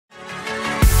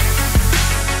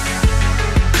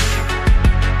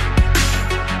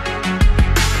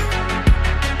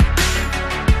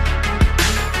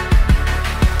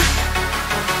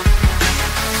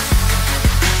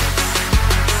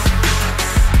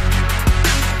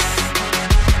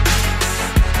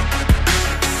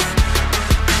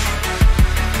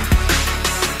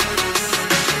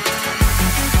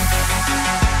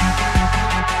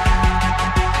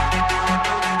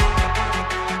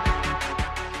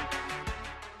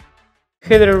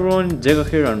Hey there everyone, Jago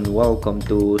here and welcome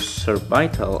to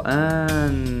Survital.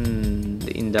 And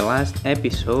in the last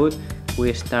episode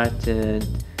we started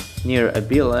near a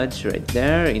village right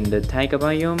there in the taiga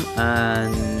biome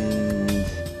and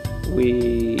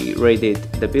we raided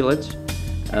the village.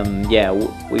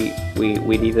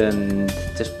 We didn't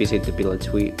just visit the village,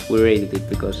 we raided it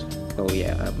because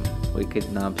we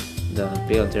kidnapped the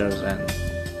villagers and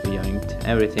we yanked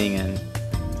everything and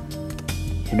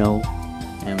you know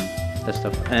that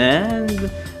stuff. And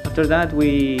after that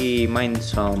we mined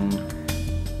some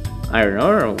iron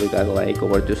ore. We got like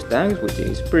over 2 stacks, which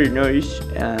is pretty nice.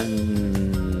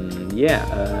 And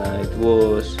it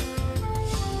was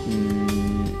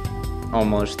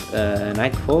almost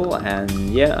nightfall, and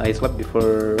I slept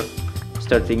before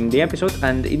starting the episode.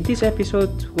 And in this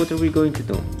episode, what are we going to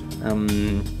do?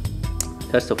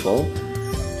 First of all,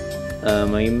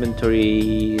 my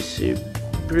inventory is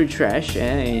pretty trash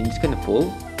and it's kind of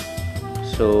full.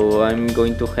 So I'm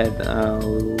going to head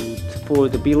out for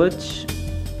the village,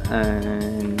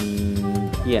 and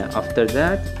after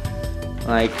that,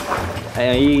 like,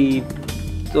 I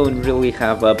don't really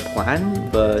have a plan,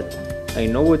 but I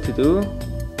know what to do.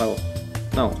 Well,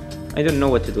 no, I don't know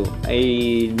what to do.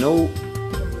 I know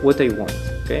what I want.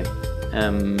 Okay.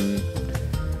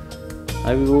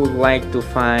 I would like to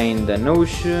find an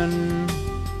ocean.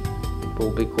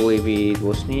 Probably cool if it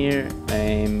was near.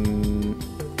 And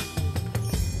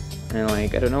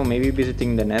like, I don't know, maybe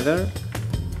visiting the nether.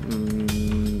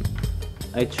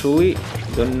 I truly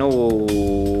don't know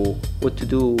what to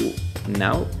do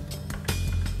now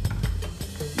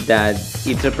that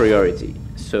it's a priority.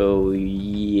 So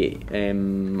I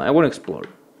want to explore.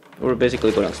 We're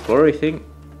basically going to explore, I think.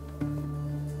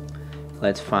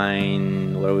 Let's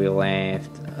find where we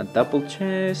left a double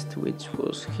chest, which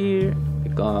was here,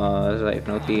 because I've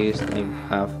noticed I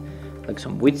have like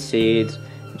some wheat seeds,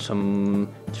 some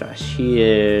trash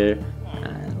here,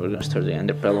 and we're gonna start the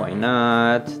enderpearl. Why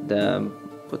not? The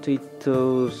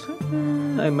potatoes,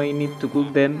 I might need to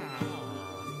cook them.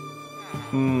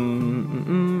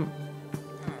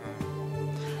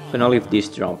 When all of these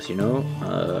drops, you know,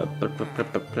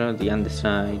 the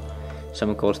underside,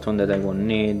 some cobblestone that I won't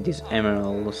need, these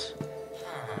emeralds,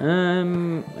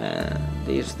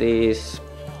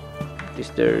 this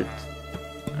dirt.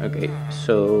 Okay,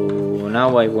 so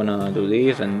now I wanna do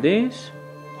this and this.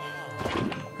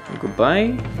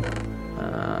 Goodbye.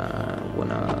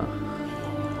 Wanna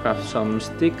craft some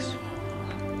sticks.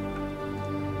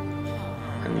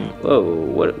 And whoa,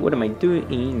 what am I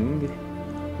doing?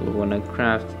 We wanna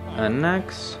craft an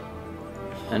axe,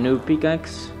 a new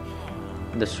pickaxe,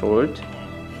 the sword.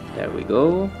 There we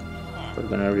go. We're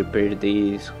gonna repair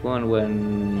this one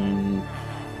when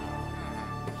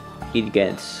it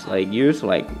gets like used,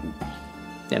 like,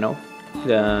 you know,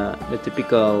 the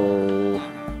typical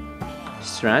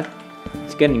strat.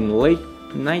 It's getting late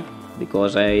night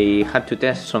because I had to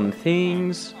test some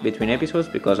things between episodes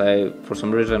because I for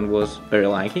some reason was very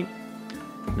laggy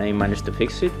and I managed to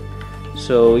fix it.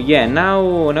 So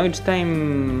now it's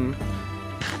time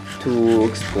to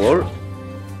explore,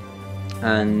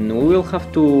 and we will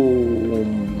have to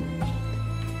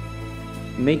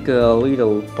make a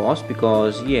little pause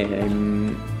because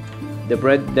the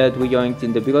bread that we yanked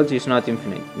in the village is not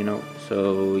infinite, you know.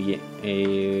 So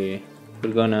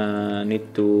we're gonna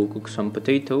need to cook some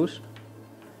potatoes.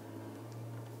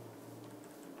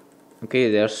 Okay,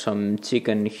 there's some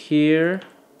chicken here,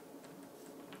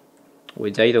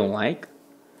 which I don't like.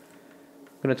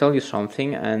 I'm gonna tell you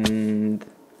something, and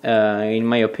in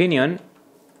my opinion,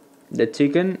 the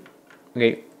chicken.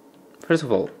 Okay, first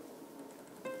of all,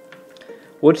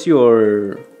 what's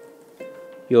your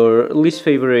least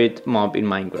favorite mob in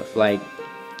Minecraft? Like,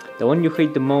 the one you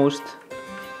hate the most,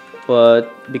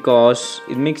 but because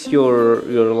it makes your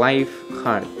life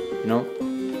hard, you know?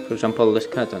 For example, the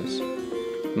skeletons.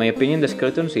 In my opinion, the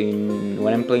skeletons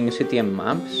when I'm playing CTM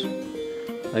maps,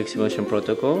 like Simulation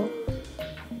Protocol,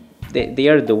 they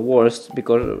are the worst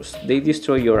because they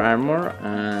destroy your armor,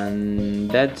 and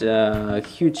that's a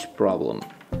huge problem.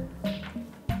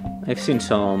 I've seen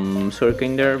some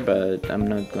sugarcane there, but I'm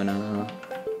not gonna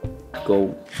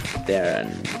go there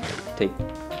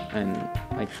and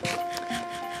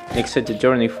make such a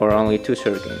journey for only 2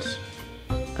 sugarcanes.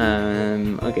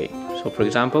 Okay, so for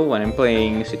example, when I'm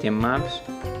playing CTM maps,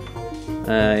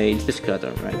 it's the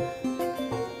skeleton, right?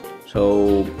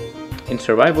 So in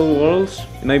survival worlds,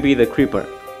 it might be the creeper,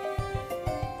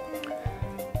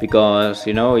 because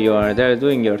you know you are there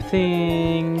doing your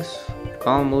things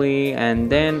calmly, and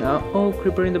then oh,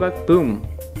 creeper in the back, boom,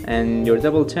 and your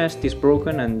double chest is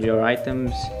broken and your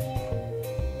items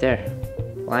there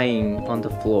lying on the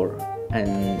floor,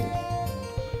 and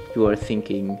you are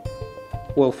thinking,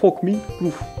 well, fuck me.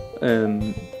 Oof.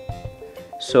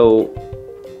 So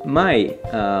my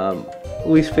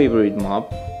least favorite mob,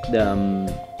 the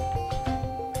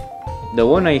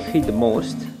one I hate the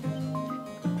most,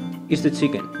 is the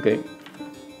chicken. Okay,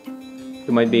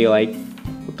 you might be like,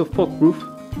 what the fuck, Roof?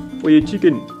 Why a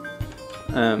chicken?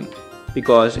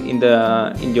 Because in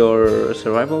your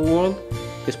survival world,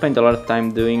 you spend a lot of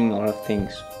time doing a lot of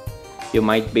things. You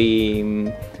might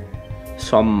be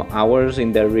some hours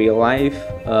in the real life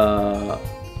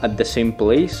at the same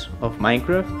place of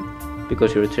Minecraft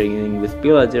because you're trading with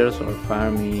villagers or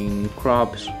farming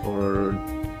crops or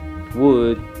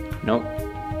wood,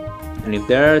 and if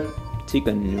there are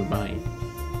chicken nearby,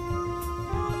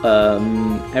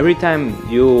 every time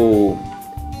you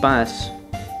pass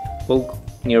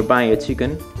nearby a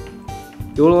chicken,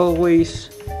 you will always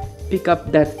pick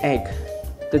up that egg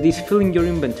that is filling your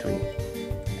inventory,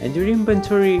 and your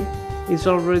inventory is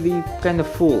already kind of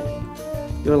full.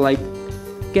 You're like,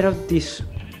 get this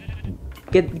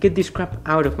crap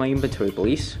out of my inventory,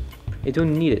 please. I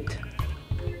don't need it.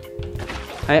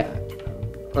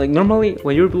 Normally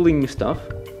when you're building stuff,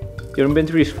 your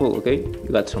inventory is full, okay? You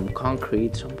got some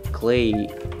concrete, some clay,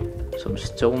 some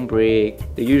stone brick,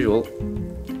 the usual.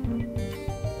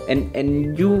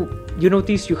 And you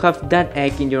notice you have that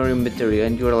egg in your inventory,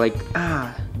 and you're like,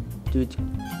 dude,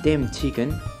 damn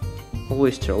chicken,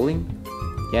 always trolling.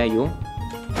 Yeah, you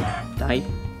die.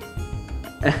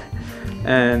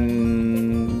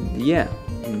 And yeah,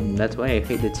 that's why I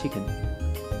hate the chicken.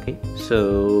 Okay,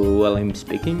 so while I'm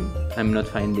speaking, I'm not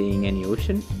finding any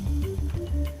ocean.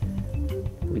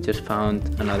 We just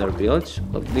found another village.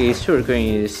 Oh, the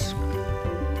sugarcane is...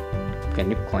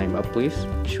 Can you climb up, please?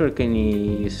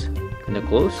 Sugarcane is kinda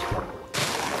close.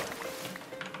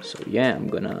 So yeah, I'm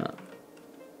gonna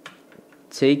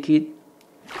take it.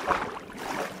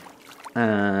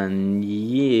 And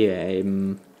yeah,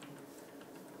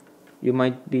 you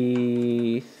might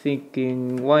be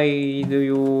thinking, why do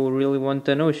you really want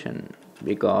an ocean?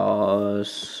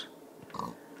 Because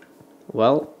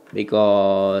one,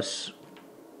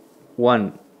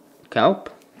 kelp.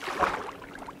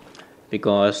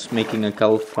 Because making a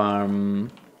kelp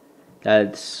farm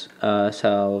that's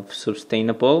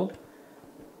self-sustainable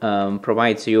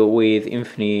provides you with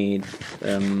infinite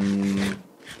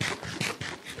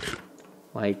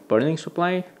like burning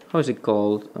supply. How is it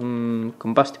called?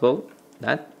 Combustible.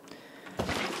 That.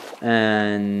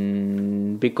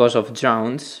 And because of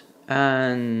drowns,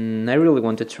 and I really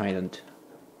want a trident,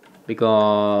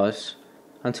 because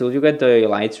until you get the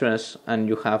elytras and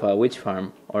you have a witch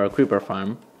farm or a creeper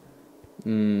farm,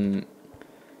 you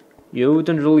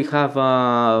don't really have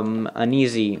an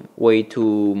easy way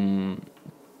to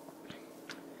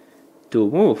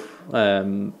move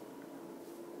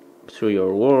through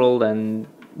your world. And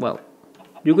well,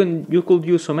 you could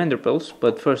use some ender pearls,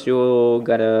 but first you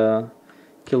gotta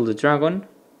kill the dragon.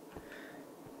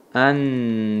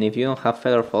 And if you don't have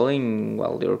feather falling,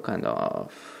 well, you're kind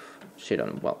of shit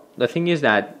on. Well, the thing is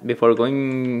that before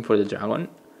going for the dragon,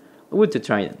 I would the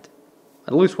trident,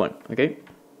 at least one. Okay,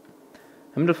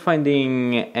 I'm not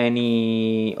finding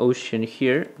any ocean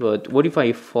here, but what if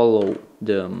I follow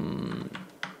the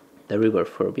river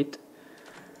for a bit?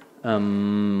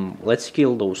 Let's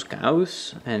kill those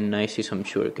cows, and I see some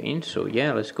sugarcane, so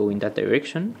yeah, let's go in that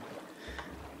direction.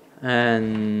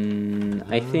 And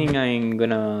I think I'm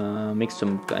gonna make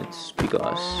some cuts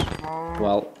because,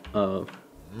 well,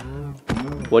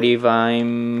 what if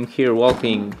I'm here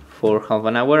walking for half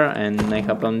an hour and I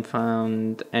haven't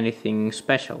found anything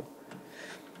special?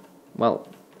 Well,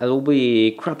 that will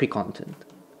be crappy content.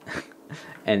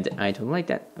 And I don't like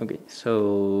that. Okay,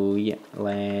 so yeah,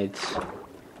 let's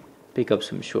pick up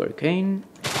some sugarcane.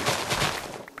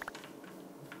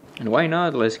 And why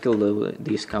not? Let's kill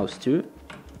these cows too.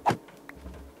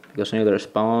 Because near their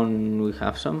spawn we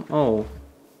have some. Oh,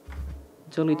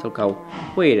 it's a little cow.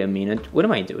 Wait a minute, what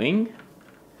am I doing?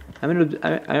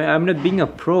 I'm not being a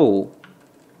pro.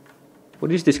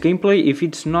 What is this gameplay if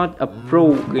it's not a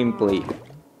pro gameplay?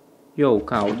 Yo,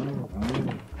 cow.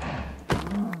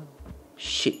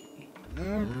 Shit.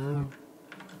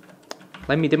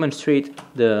 Let me demonstrate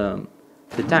the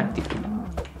tactic.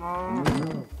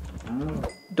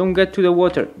 Don't get to the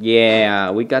water. Yeah,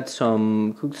 we got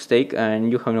some cooked steak and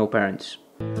you have no parents.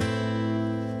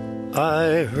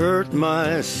 I hurt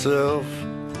myself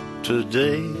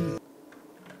today.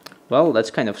 Well, that's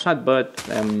kind of sad, but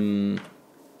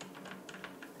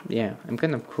yeah, I'm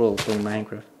kind of cruel for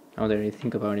Minecraft now that I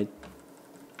think about it.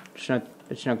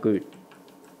 It's not good.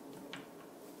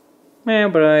 Yeah,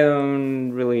 but I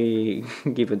don't really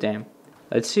give a damn.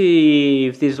 Let's see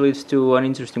if this leads to an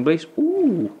interesting place.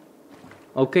 Ooh,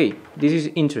 Okay, this is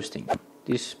interesting.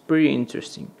 This is pretty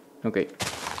interesting. Okay.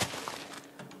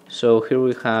 So here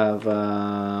we have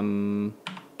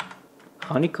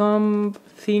honeycomb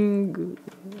thing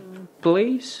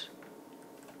place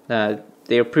that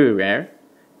they're pretty rare,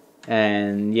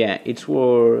 and yeah, it's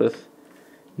worth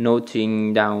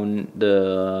noting down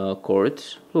the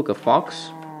chords. Look, a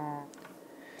fox.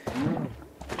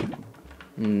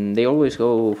 They always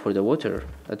go for the water.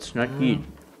 That's not good.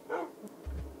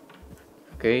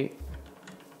 Okay.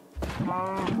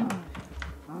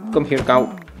 Come here,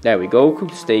 cow. There we go.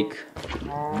 Cooked steak.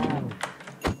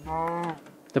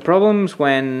 The problem's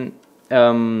when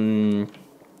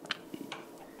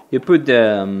you put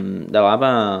the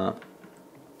lava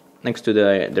next to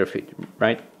their feet,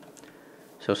 right?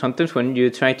 So sometimes when you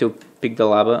try to pick the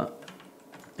lava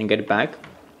and get it back,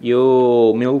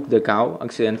 you milk the cow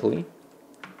accidentally.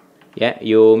 Yeah,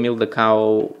 you milk the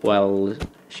cow while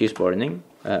she's burning.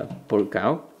 Poor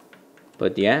cow.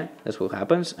 But yeah, that's what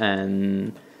happens.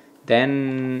 And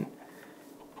then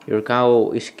your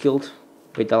cow is killed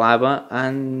with the lava,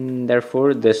 and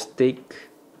therefore the steak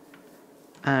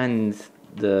and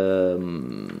the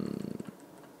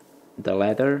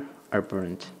leather are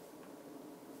burnt.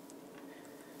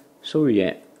 So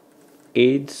yeah,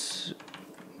 it's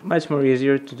much more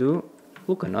easier to do.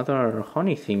 Look, another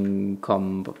honey thing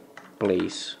comb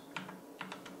place.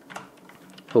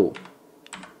 Oh,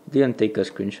 didn't take a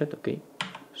screenshot. Okay,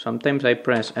 sometimes I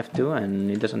press F2 and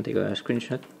it doesn't take a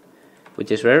screenshot,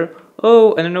 which is rare.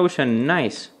 Oh, and an ocean,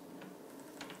 nice.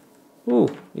 Oh,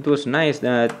 it was nice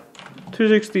that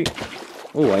 360.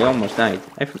 Oh, I almost died.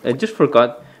 I just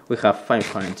forgot we have 5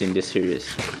 points in this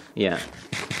series. Yeah,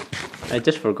 I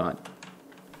just forgot.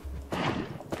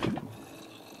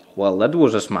 Well, that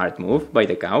was a smart move by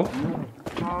the cow.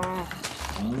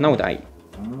 No, die.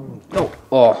 No.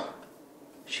 Oh,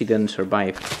 she didn't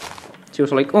survive. She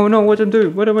was like, oh no, what am I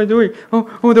doing? What am I doing?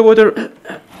 Oh, the water.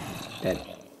 Dead.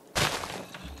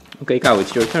 Okay, cow,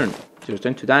 it's your turn. It's your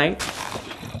turn to die.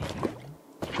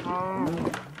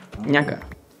 Nyaka.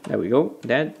 There we go.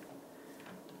 Dead.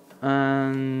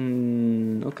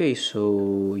 Okay,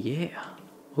 so yeah,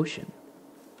 ocean.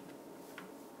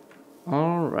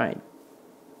 All right.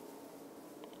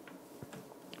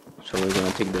 So we're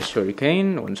gonna take the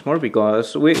shuriken once more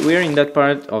because we're in that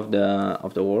part of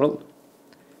the world.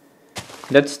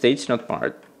 That stage, not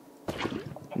part.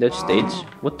 That stage.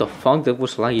 What the fuck? That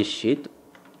was like shit.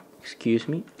 Excuse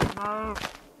me.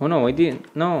 Oh no, I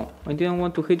didn't. No, I didn't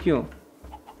want to hit you.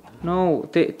 No,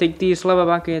 take this lava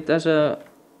bucket as a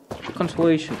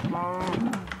consolation.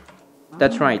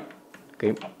 That's right.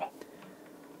 Okay.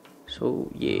 So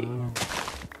yeah,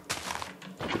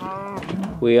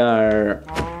 we are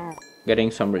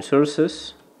getting some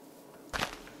resources,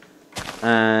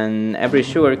 and every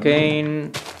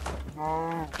sugarcane.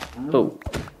 Oh,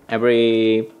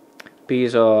 every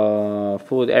piece of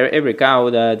food, every cow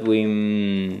that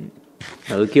we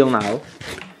kill now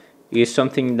is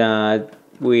something that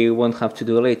we won't have to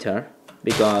do later,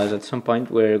 because at some point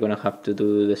we're gonna have to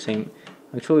do the same.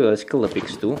 Actually, let's kill the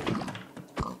pigs too.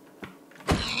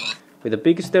 With the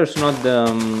pigs, there's not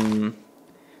the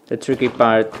tricky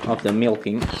part of the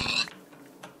milking,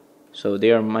 so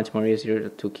they are much more easier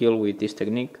to kill with this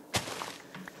technique.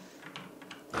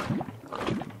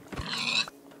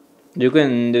 You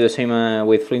can do the same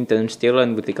with flint and steel,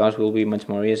 and with the cows will be much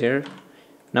more easier.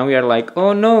 Now we are like,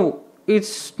 oh no,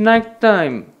 it's night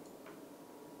time.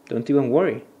 Don't even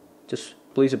worry, just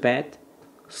place a bed,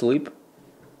 sleep.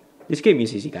 This game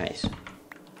is easy, guys.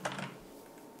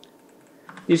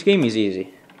 This game is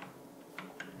easy.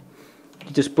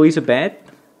 You just place a bed,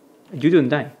 and you don't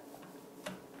die.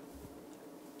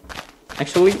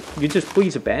 Actually, you just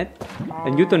place a bed,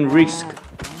 and you don't risk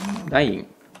dying.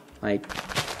 Like,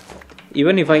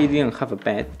 even if I didn't have a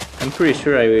bed, I'm pretty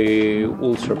sure I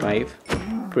will survive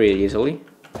pretty easily.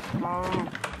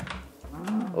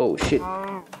 Oh shit.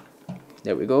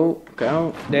 There we go.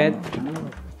 Cow, dead.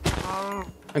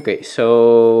 Okay,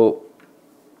 so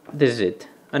this is it.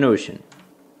 An ocean.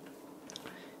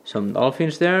 Some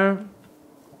dolphins there.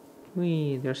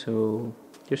 Wee, they're so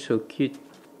cute.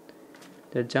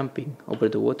 They're jumping over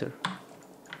the water,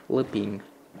 flipping.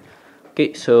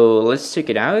 Okay, so let's check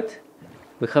it out.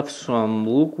 We have some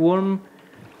lukewarm.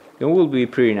 It will be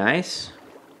pretty nice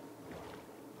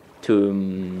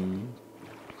to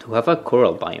have a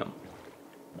coral biome.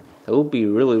 That would be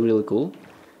really cool.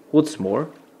 What's more,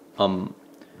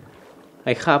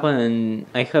 I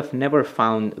have never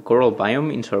found a coral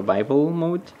biome in survival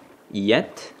mode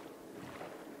yet.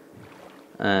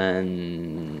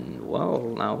 And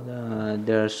well, now that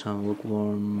there's some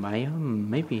lukewarm biome,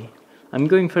 maybe I'm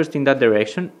going first in that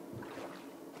direction.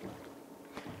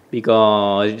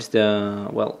 because it's the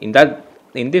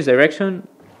in this direction.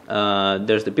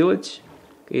 There's the village.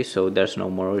 Okay, so there's no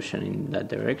more ocean in that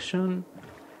direction.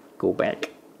 Go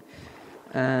back,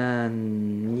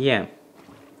 and yeah.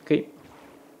 Okay,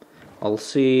 I'll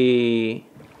see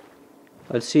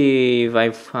if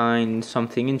I find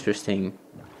something interesting.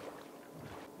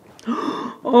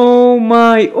 Oh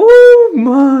my!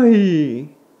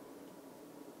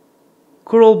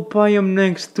 Coral biome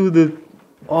next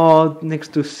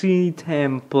to Sea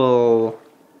Temple.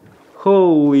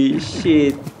 Holy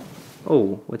shit!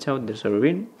 Oh, watch out! There's a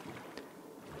ravine.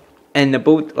 And the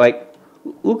boat, like,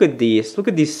 look at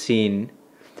this scene.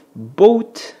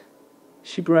 Boat,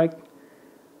 shipwreck,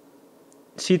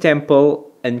 Sea Temple,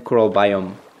 and coral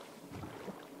biome.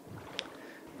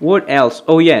 What else?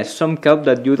 Oh yes, some kelp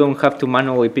that you don't have to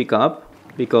manually pick up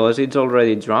because it's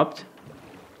already dropped.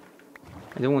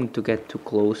 I don't want to get too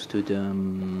close to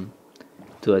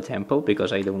the temple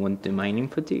because I don't want the mining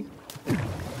fatigue.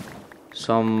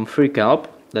 Some free kelp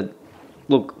that,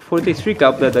 look, 43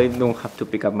 kelp that I don't have to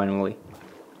pick up manually.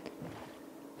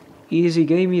 Easy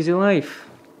game, easy life.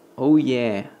 Oh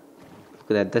yeah, look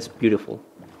at that, that's beautiful.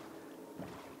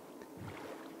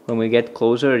 When we get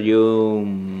closer,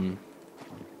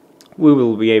 we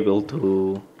will be able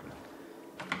to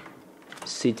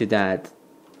see to that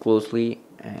closely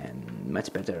and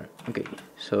much better. Okay,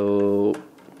 so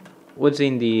what's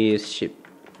in this ship?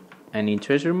 Any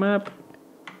treasure map?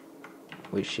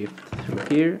 We shift through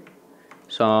here.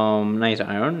 Some nice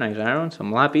iron,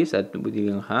 some lapis that we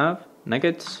didn't have,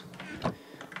 nuggets,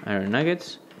 iron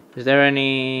nuggets. Is there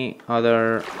any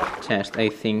other chest? I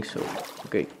think so.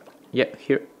 Okay, yeah,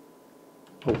 here.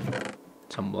 Oh,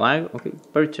 some black. Okay,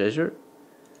 bird treasure.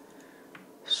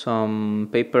 Some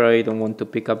paper I don't want to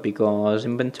pick up because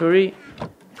inventory,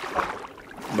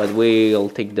 but we'll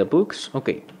take the books.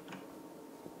 Okay.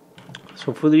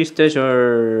 So for these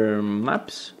treasure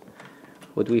maps,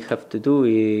 what we have to do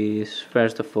is,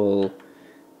 first of all,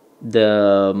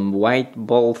 the white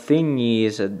ball thing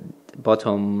is at the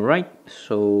bottom right,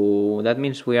 so that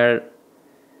means we are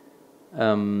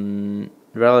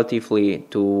relatively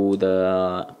to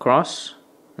the cross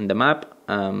on the map.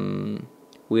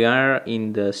 We are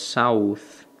in the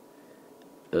south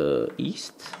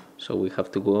east, so we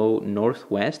have to go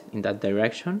northwest in that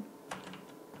direction.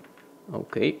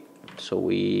 Okay, so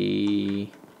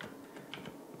we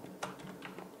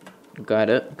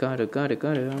gotta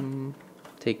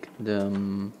take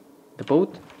the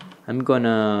boat. I'm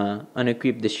gonna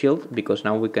unequip the shield because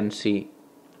now we can see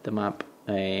the map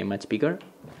much bigger.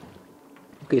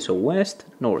 Okay, so west,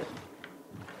 north.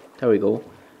 There we go.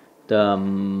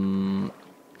 The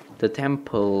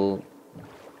temple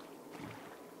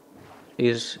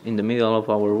is in the middle of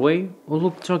our way. Oh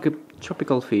look,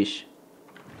 tropical fish.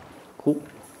 Cool.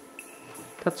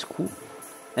 That's cool.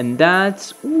 And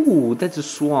that's a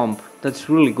swamp. That's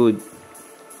really good.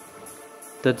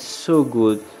 That's so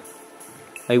good.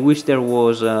 I wish there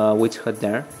was a witch hut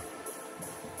there.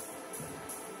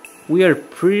 We are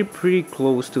pretty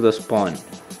close to the spawn.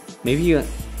 Maybe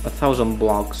 1,000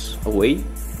 blocks away.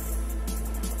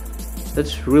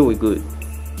 That's really good.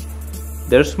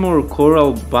 There's more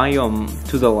coral biome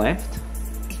to the left.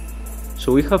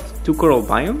 So we have 2 coral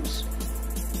biomes.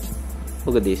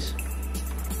 Look at this.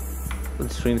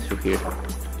 Let's swim through here.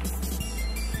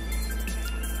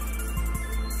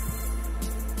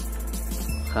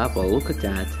 Have a look at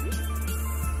that.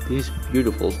 This is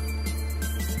beautiful.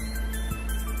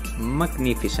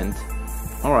 Magnificent.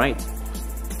 Alright.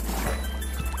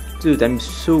 Dude, I'm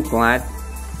so glad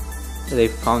that I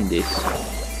found this.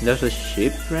 There's a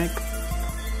shipwreck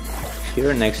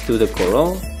here next to the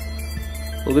coral.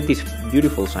 Look at this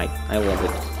beautiful sight. I love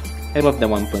it. I love the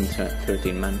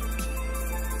 1.13, man.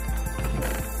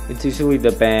 It's easily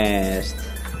the best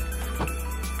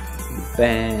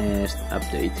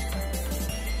update.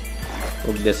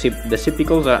 Look, the sea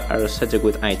pickles are such a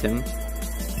good item.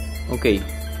 Okay,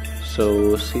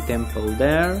 so Sea Temple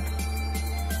there.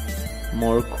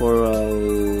 More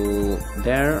coral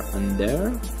there and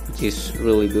there, which is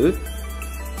really good.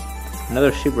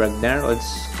 Another shipwreck there.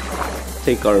 Let's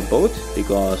take our boat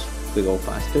because we go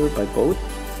faster by boat.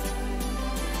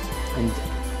 And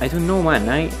I don't know, man.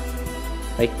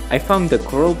 I found the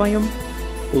coral biome.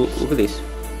 Ooh, look at this.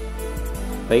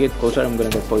 If I get closer, I'm gonna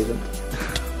get poisoned.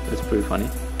 That's pretty funny.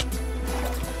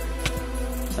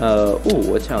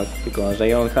 Ooh, watch out because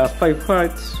I only have 5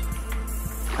 hearts.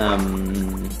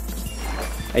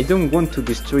 I don't want to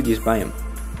destroy this biome.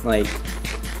 Like,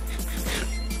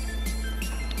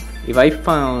 if I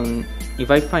find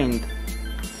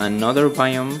another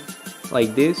biome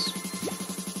like this,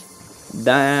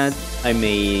 that I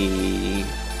may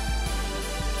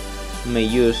may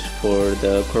use for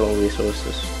the coral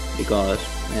resources, because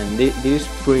this is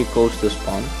pretty close to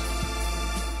spawn,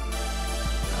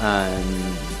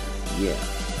 and yeah,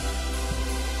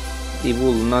 it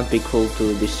will not be cool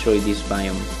to destroy this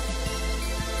biome.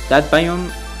 That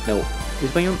biome, no,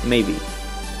 this biome maybe,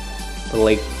 but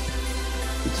like,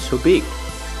 it's so big.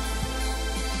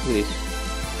 Look at this.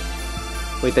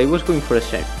 Wait, I was going for a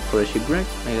shipwreck.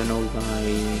 I don't know if I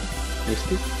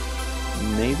missed it.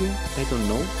 Maybe, I don't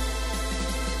know.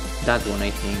 That one,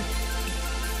 I think.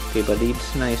 Okay, but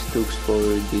it's nice to explore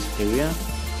this area.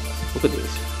 Look at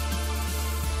this.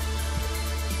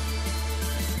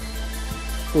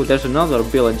 Oh, there's another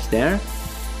village there.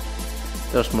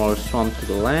 There's more swamp to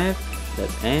the left.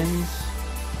 That ends.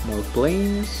 More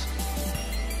plains.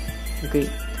 Okay,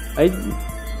 I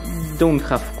don't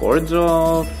have chords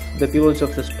of the village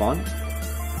of the spawn,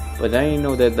 but I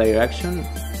know that direction.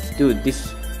 Dude,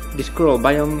 this coral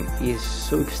biome is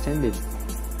so extended.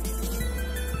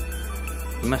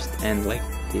 It must end like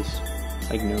this,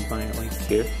 like nearby, like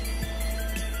here.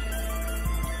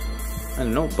 I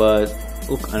don't know, but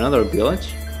look, another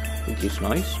village, which is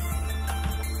nice.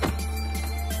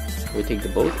 We take the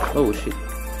boat. Oh shit.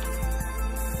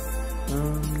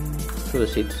 Through the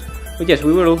seats. But yes,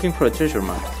 we were looking for a treasure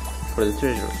map. For the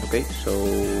treasure, okay, so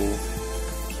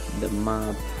the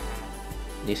map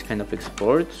is kind of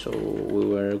explored, so we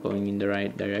were going in the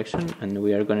right direction, and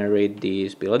we are gonna raid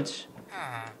this village.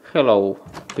 Hello,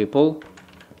 people.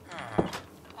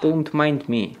 Don't mind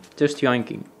me, just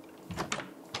yoinking.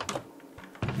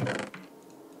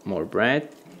 More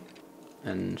bread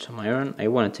and some iron I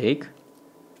wanna take.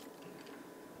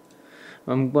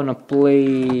 I'm gonna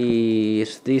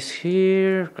place this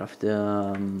here, craft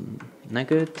the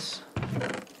nuggets,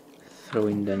 throw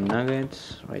in the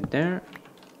nuggets right there,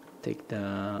 take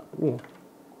the... ooh.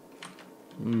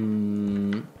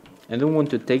 I don't want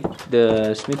to take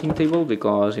the smithing table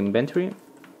because inventory,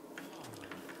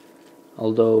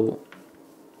 although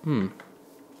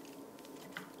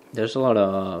there's a lot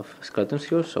of skeletons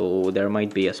here, so there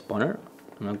might be a spawner.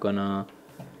 I'm not gonna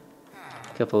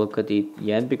have a look at it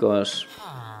yet because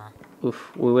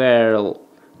we were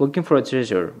looking for a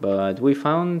treasure, but we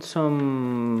found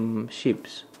some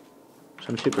ships,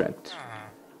 some shipwrecks,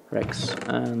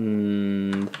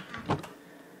 and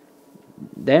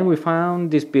then we found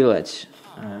this village.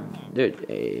 Dude,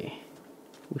 we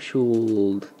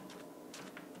should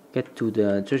get to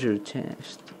the treasure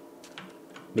chest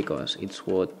because it's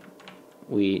what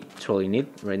we truly need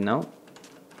right now,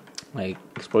 like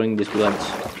exploring this village.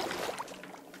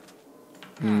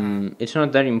 It's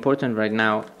not that important right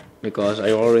now because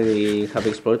I already have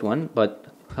explored one, but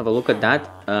have a look at that.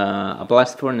 A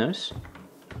blast furnace,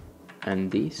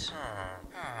 and this.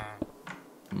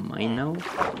 Mine now.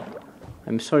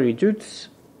 I'm sorry, dudes.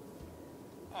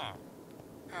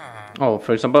 Oh,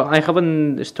 for example, I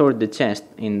haven't stored the chest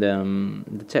in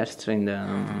the chests in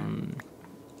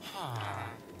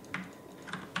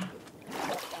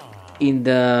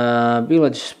the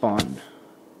village spawn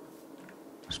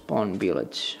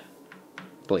village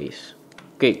place.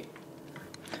 Okay,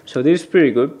 so this is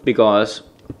pretty good because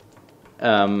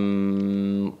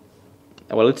well,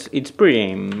 it's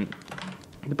pretty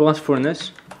the blast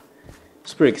furnace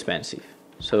is pretty expensive,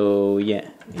 so yeah,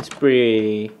 it's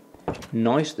pretty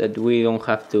nice that we don't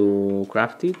have to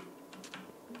craft it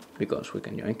because we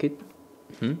can drink it.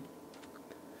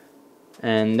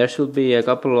 And there should be a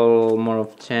couple more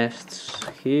of chests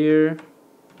here.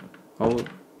 Oh,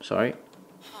 sorry.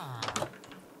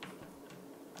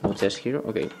 No chest here.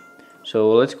 Okay,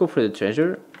 so let's go for the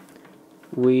treasure.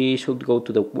 We should go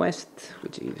to the west,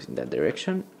 which is in that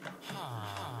direction.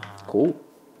 Cool.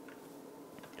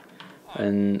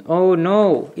 And oh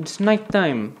no, it's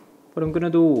nighttime. What I'm gonna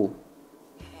do?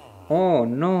 Oh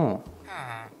no.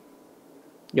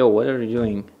 Yo, what are you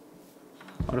doing?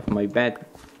 Out of my bed,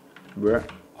 bruh.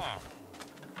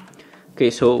 Okay,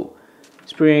 so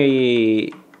it's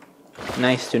pretty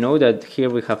nice to know that here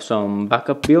we have some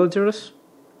backup villagers.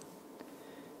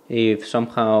 If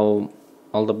somehow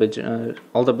all the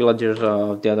villagers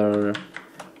of the other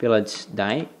village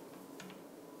die.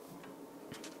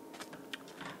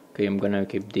 Okay, I'm gonna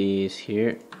keep this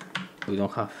here. We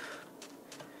don't have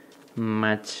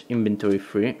much inventory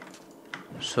free,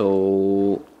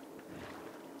 so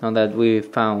now that we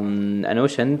found an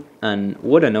ocean, and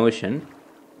what an ocean,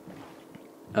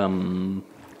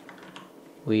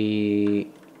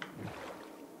 we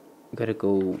gotta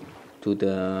go to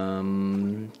the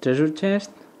treasure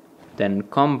chest, then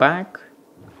come back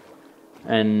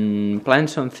and plant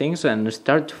some things and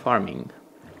start farming.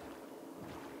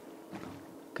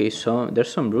 Okay, so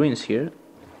there's some ruins here,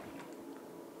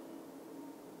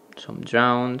 some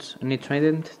drowns. Any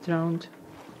trident drowned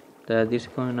that is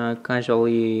gonna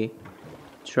casually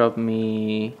drop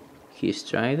me his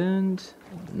trident?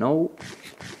 No.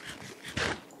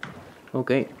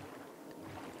 Okay.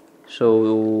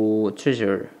 So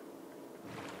treasure.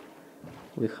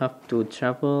 We have to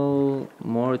travel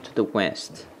more to the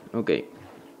west. Okay.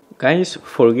 Guys,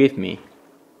 forgive me.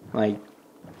 Like,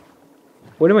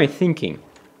 what am I thinking?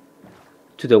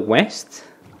 To the west?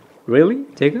 Really,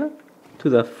 Tega? To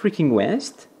the freaking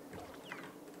west?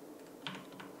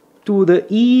 To the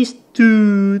east,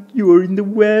 dude! You are in the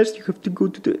west, you have to go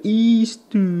to the east,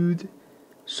 dude!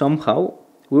 Somehow,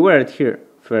 we were at here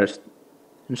first.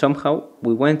 And somehow,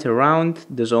 we went around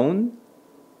the zone.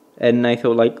 And I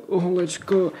thought like, oh, let's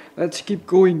go. Let's keep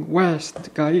going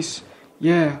west, guys.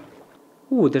 Yeah.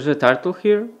 Ooh, there's a turtle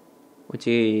here, which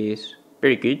is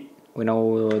very good. We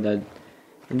know that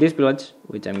in this village,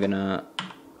 which I'm gonna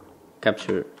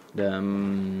capture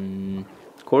the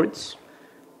cords,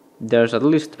 there's at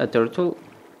least a turtle.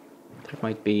 There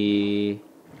might be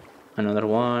another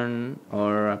one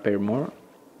or a pair more.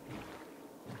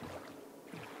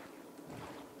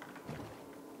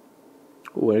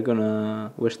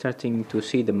 We're starting to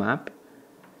see the map,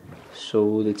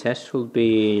 so the chest should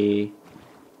be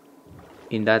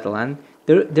in that land.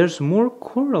 There's more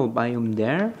coral biome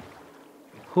there.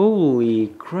 Holy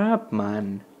crap,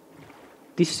 man!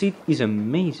 This seed is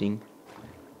amazing.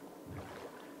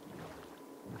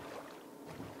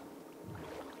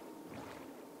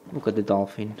 Look at the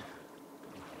dolphin.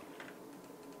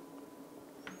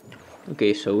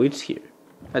 Okay, so it's here.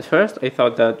 At first, I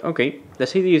thought that, okay, the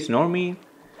city is normie,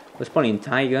 we're spawning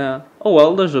taiga. Oh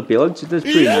well, there's a village, that's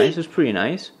pretty nice, that's pretty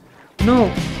nice.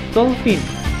 No! Dolphin!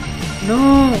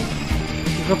 No!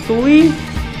 You have to leave!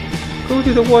 Go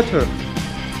to the water!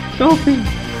 Dolphin!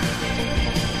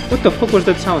 What the fuck was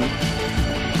that sound?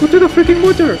 Go to the freaking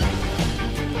water!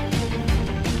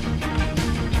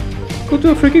 Go to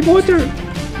the freaking water!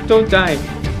 Don't die!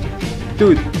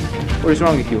 Dude, what is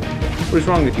wrong with you? What is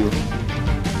wrong with you?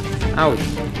 Out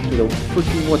to the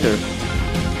freaking water.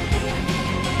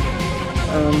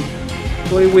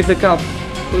 Play with the cup.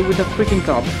 Play with the freaking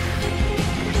cup.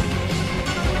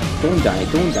 Don't die,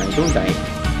 don't die, don't die.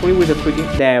 Play with the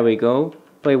freaking... There we go.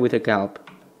 Play with the kelp.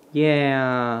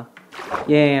 Yeah.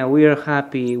 Yeah, we are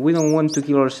happy. We don't want to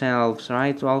kill ourselves,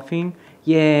 right, Dolphin?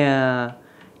 Yeah.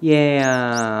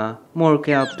 Yeah. More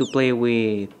kelp to play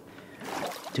with.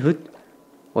 Dude,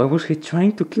 why was he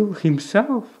trying to kill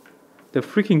himself? The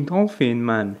freaking dolphin,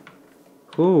 man.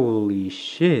 Holy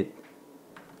shit.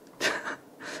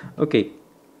 Okay.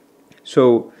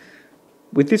 So,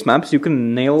 with these maps, you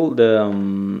can nail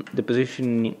the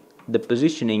positioning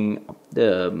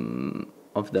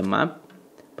of the map.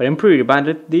 But I'm pretty bad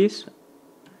at this,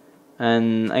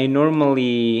 and I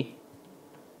normally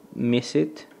miss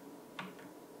it.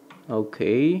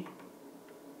 Okay.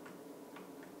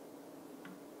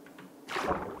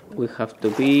 We have to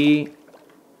be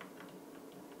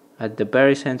at the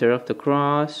very center of the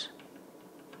cross,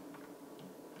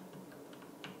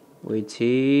 which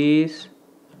is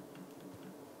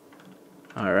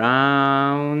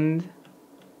around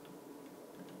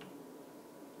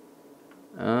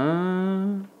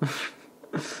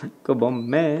come on,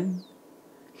 man.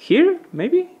 Here,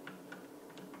 maybe?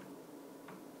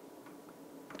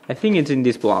 I think it's in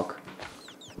this block.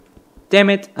 Damn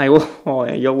it, I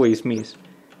always miss.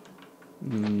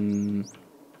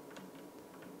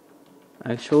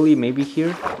 Actually, maybe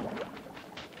here.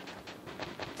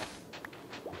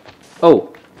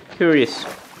 Oh, here it is.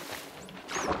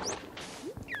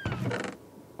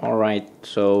 Alright,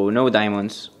 so no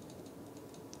diamonds.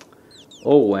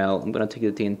 Oh well, I'm gonna take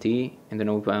the TNT. I don't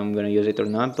know if I'm gonna use it or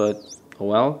not, but oh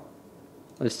well.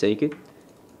 Let's take it.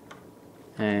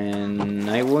 And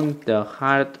I want the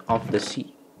heart of the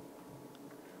sea.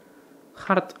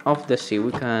 Heart of the sea.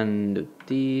 We can do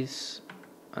this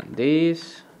and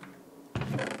this.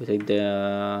 We take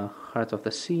the heart of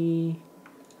the sea.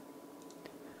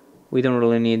 We don't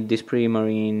really need these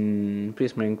prismarine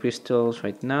crystals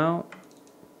right now.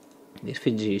 This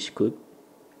Fiji is good,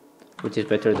 which is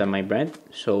better than my bread.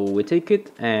 So we take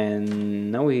it,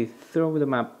 and now we throw the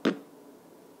map.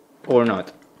 Or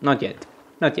not. Not yet.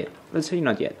 Not yet. Let's say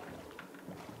not yet.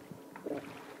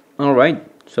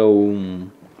 Alright, so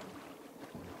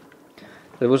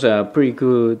that was a pretty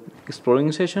good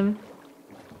exploring session.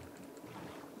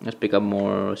 Let's pick up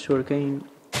more sugarcane.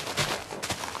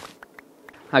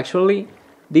 Actually,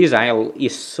 this isle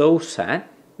is so sad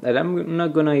that I'm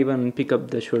not gonna even pick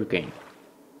up the sugarcane,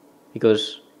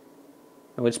 because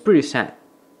it's pretty sad.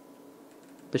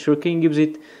 The sugarcane gives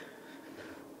it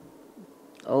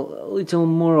a little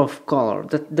more of color.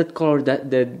 That color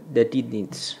that it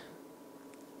needs.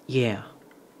 Yeah.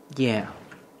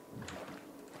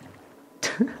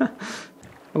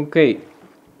 Okay.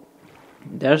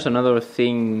 There's another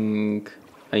thing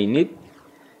I need.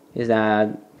 Is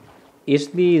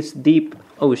this deep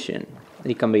ocean?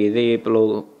 It can be deep,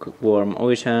 warm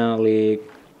ocean, lake,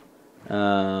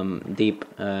 deep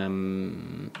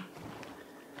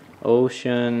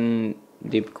ocean,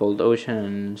 deep cold ocean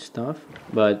and stuff.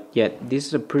 But yeah, this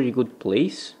is a pretty good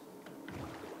place.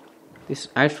 This is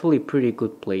actually a pretty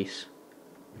good place.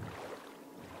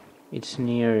 It's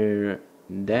near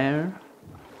there.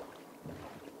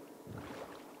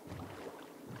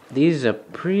 This is a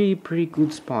pretty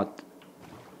good spot.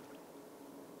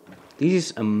 This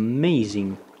is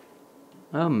amazing.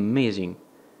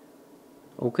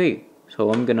 Okay,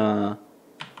 so I'm gonna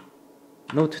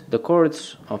note the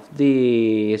coordinates of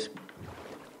this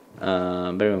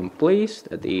very place,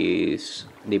 that is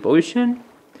deep ocean.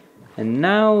 And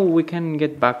now we can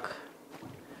get back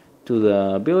to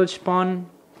the village spawn.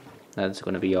 That's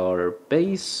gonna be our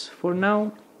base for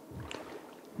now.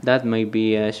 That might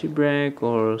be a shipwreck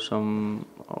or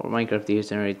Minecraft is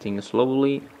generating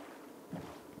slowly.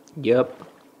 Yup.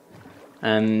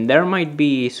 And there might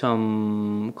be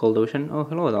some cold ocean. Oh,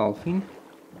 hello, dolphin.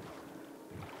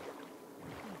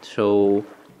 So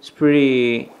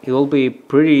it will be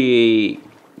pretty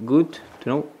good to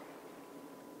know.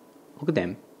 Look at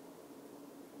them.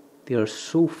 They are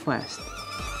so fast.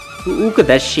 Look at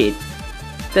that shit.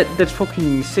 That's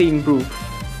fucking insane, bro.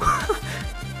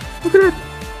 Look at that.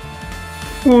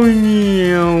 What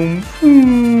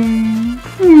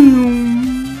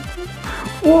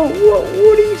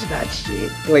is that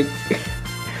shit? Like,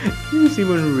 is this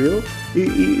even real?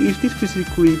 Is this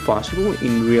physically possible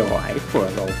in real life for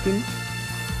a dolphin?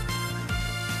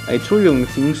 I truly don't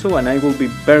think so, and I will be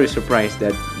very surprised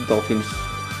that dolphins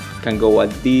can go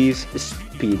at this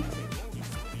speed.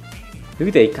 Maybe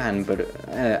they can, but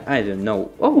I don't know.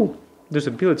 Oh, there's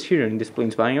a village here in this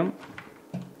plains biome.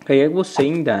 Okay, I was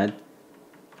saying that.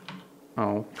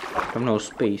 Oh, I have no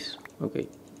space. Okay.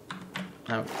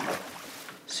 Now,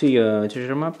 see a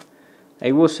treasure map.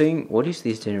 I was saying, what is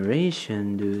this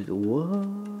generation, dude?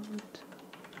 What?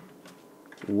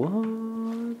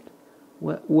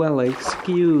 Well,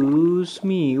 excuse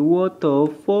me. What the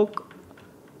fuck?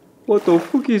 What the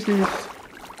fuck is this?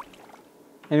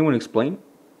 Anyone explain?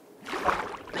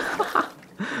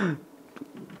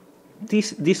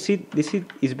 This seed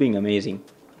is being amazing.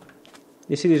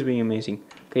 This seed is being amazing.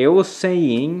 Okay, I was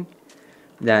saying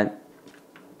that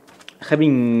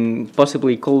having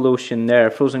possibly cold ocean there,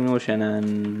 frozen ocean,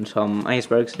 and some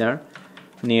icebergs there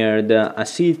near a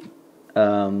sea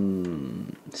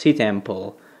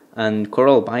temple and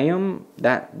coral biome,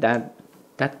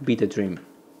 that'd be the dream.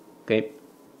 Okay.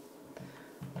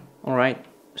 All right.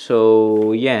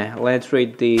 So yeah, let's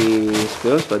rate these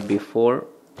bills, but before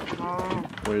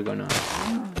we're gonna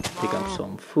pick up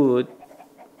some food.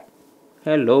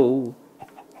 Hello.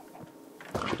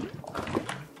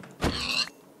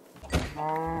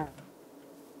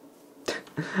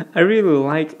 I really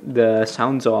like the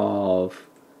sounds of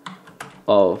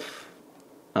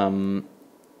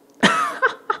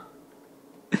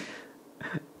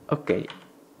okay,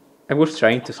 I was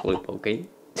trying to sleep, okay?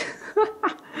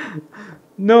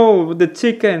 No, the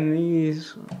chicken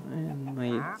is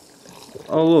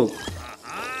oh look,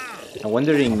 a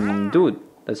wandering dude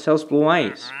that sells blue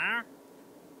eyes.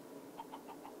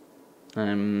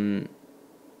 I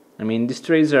mean, these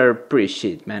trades are pretty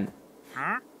shit, man.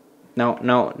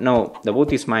 No, the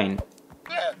boat is mine.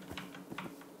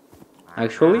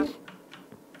 Actually,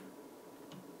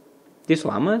 these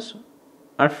llamas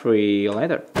are free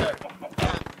leather.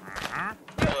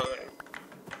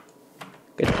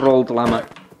 Get rolled, llama.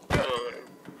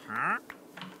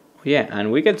 Yeah,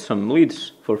 and we get some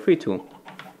leads for free too.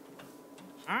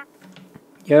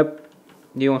 Yep,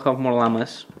 you won't have more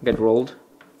llamas. Get rolled.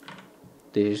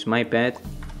 This is my pet.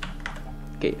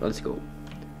 Okay, let's go.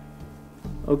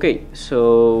 Okay,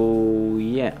 so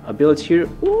yeah, a village here.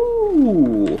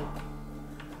 Ooh,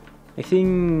 I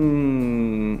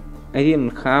think I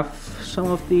didn't have some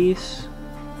of these.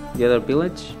 The other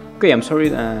village. Okay, I'm sorry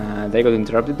that I got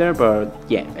interrupted there, but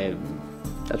yeah,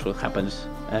 that's what happens.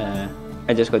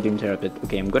 I just got interrupted.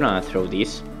 Okay, I'm gonna throw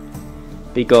this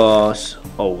because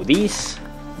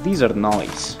these are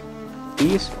nice.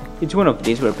 Each one of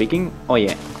these we're picking. Oh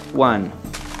yeah, 1,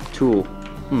 2,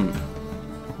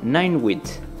 9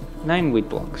 wheat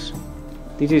blocks.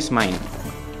 This is mine.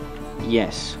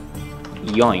 Yes.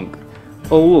 Yoink.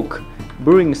 Oh look,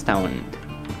 brewing stone.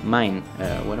 Mine.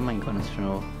 What am I gonna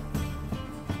throw?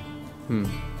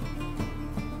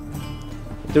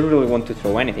 don't really want to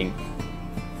throw anything.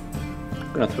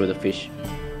 I'm gonna throw the fish.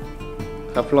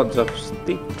 Have lots of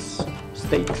stakes.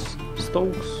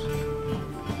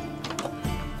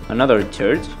 Another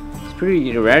church. It's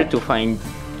pretty rare to find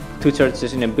 2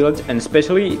 churches in a village, and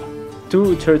especially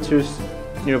 2 churches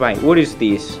nearby. What is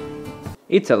this?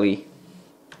 Italy.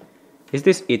 Is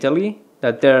this Italy?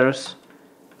 That there's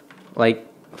like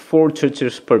 4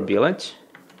 churches per village?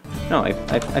 No, I've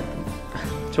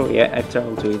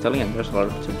traveled to Italy and there's a lot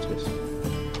of churches.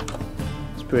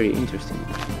 It's pretty interesting.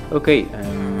 Okay,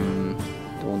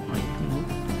 don't mind me.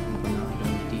 I'm gonna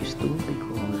use these 2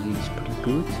 because it's pretty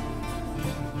good.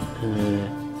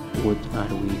 What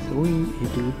are we doing?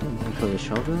 Dude, for the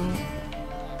shovel.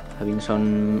 Having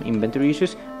some inventory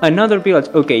issues. Another village.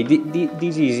 Okay,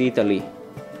 this is Italy.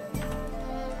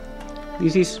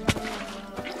 This is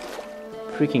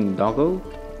freaking doggo.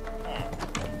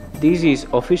 This is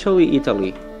officially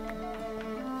Italy.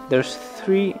 There's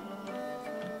three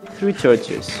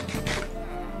churches.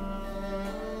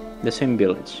 The same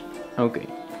village. Okay.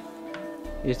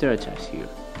 Is there a chest here?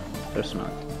 There's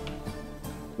not.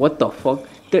 What the fuck?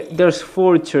 There's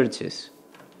 4 churches.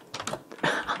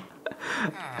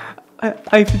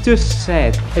 I just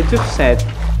said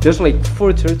there's like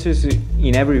 4 churches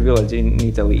in every village in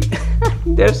Italy.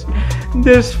 there's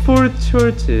 4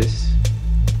 churches.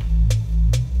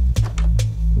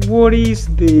 What is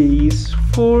these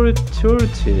 4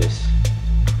 churches?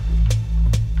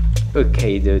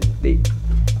 Okay, dude.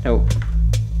 No.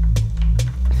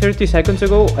 30 seconds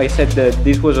ago, I said that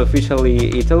this was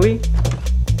officially Italy.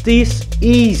 This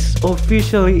is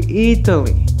officially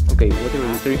Italy. Okay, what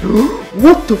are we doing?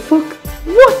 What the fuck?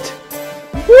 What?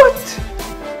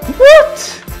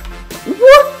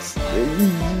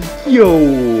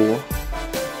 Yo.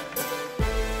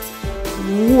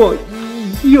 What?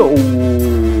 Yo.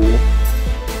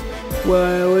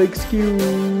 Well, excuse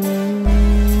me.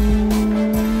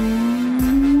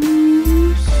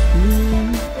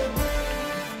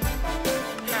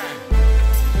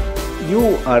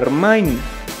 You are mine.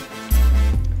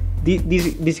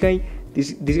 This guy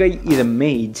is a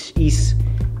mage.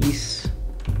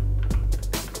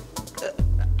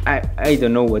 I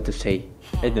don't know what to say.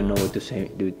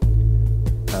 Dude.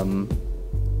 I'm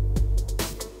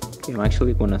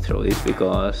actually gonna throw this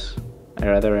because I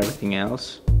rather everything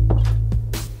else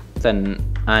than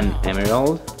an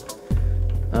emerald.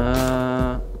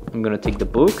 I'm gonna take the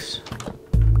books.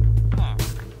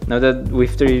 Now that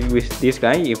we've traded with this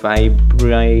guy, if I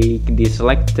break this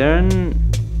select turn,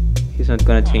 he's not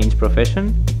gonna change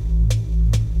profession.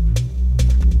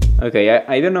 Okay,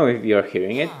 I don't know if you're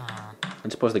hearing it.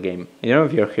 Let's pause the game. I don't know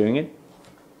if you're hearing it,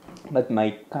 but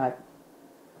my cat...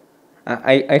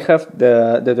 I have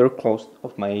the door closed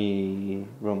of my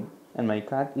room, and my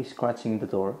cat is scratching the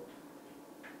door.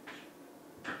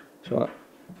 So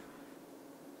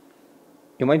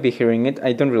you might be hearing it,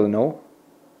 I don't really know.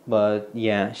 But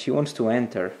yeah, she wants to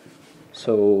enter.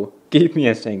 So give me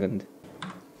a second.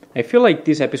 I feel like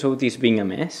this episode is being a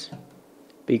mess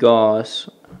because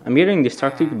I'm getting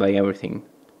distracted by everything.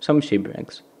 Some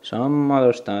shipwrecks, some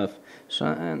other stuff.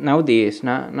 So now this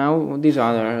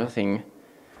other thing.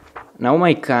 Now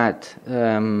my cat.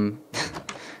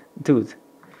 Dude,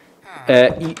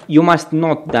 you must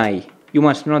not die. You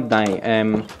must not die.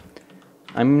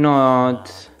 I'm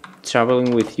not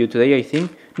traveling with you today, I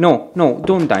think. No,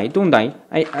 don't die.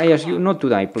 I ask you not to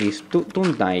die, please.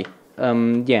 Don't die.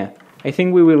 Yeah, I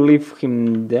think we will leave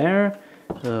him there.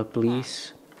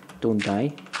 Please, don't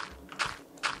die.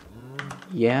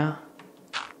 Yeah,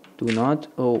 do not.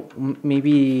 Oh,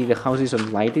 maybe the house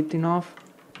isn't lighted enough,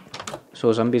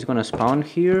 so zombies gonna spawn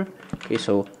here. Okay,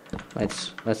 so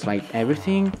let's light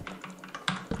everything.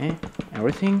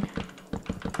 Everything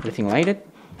lighted.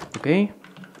 Okay.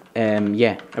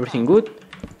 Yeah, everything good.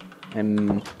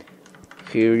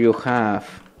 Here you have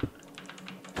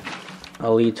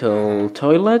a little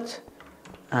toilet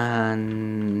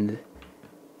and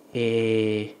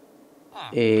yeah,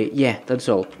 that's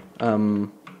all.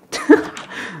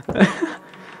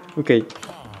 Okay.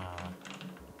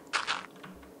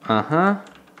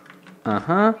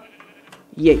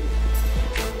 Yay.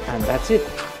 And that's it.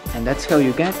 And that's how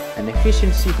you get an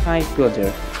efficiency 5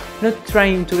 builder. Not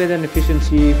trying to get an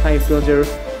efficiency 5 builder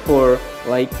for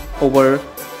like over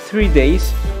 3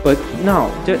 days, but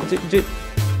no,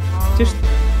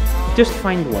 just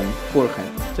find one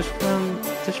beforehand. Just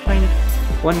find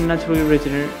one naturally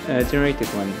generated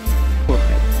one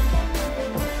beforehand.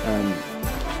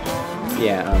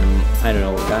 I don't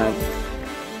know,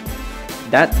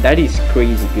 that is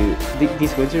crazy good.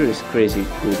 This weather is crazy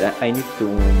good. I need to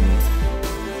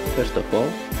first of all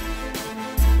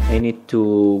I need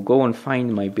to go and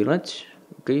find my village.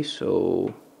 Okay,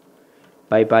 so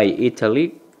bye bye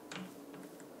Italy.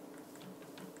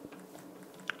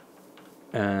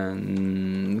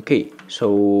 And okay,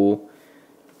 so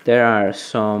there are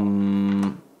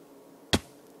some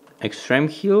extreme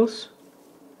hills,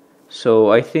 so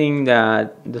I think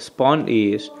that the spawn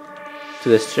is to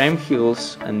the extreme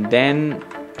hills and then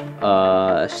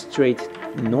straight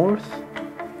north,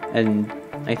 and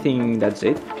I think that's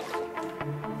it.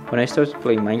 When I started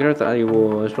playing Minecraft, I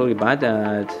was really bad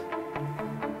at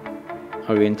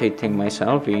orientating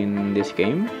myself in this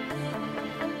game,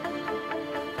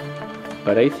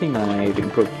 but I think I've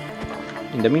improved.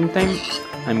 In the meantime,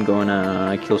 I'm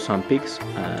gonna kill some pigs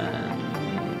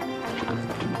and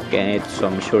get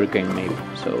some sugarcane maybe.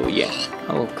 So yeah,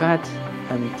 I'll cut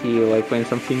until I find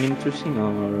something interesting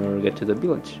or get to the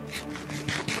village.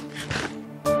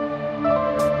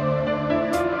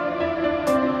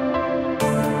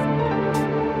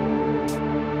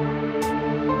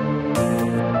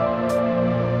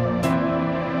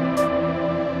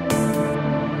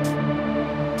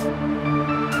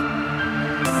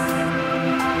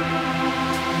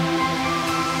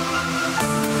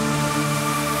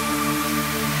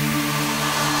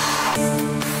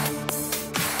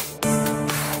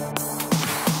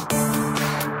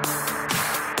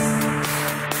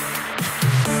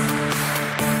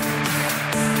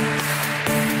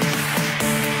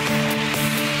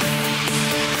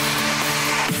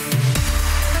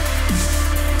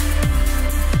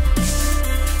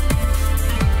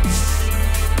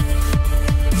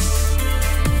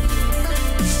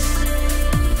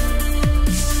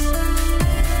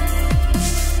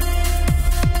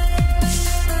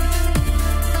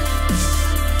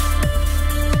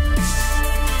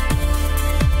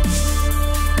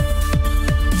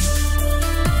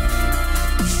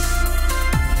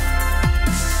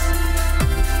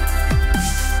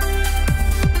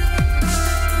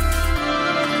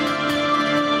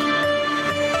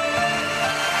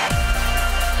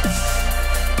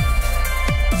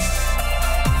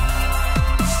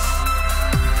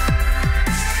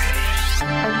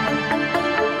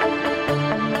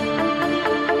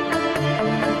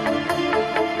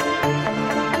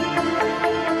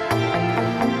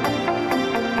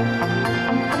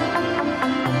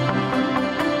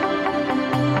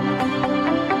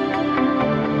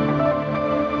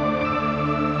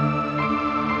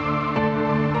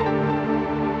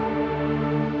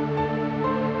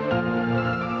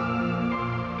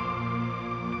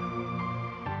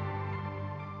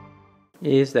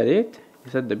 Is that it?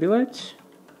 Is that the village?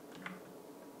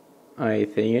 I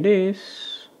think it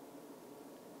is.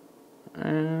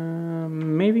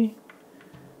 Maybe.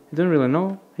 I don't really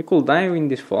know. I could die in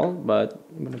this fall, but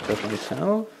I'm gonna trust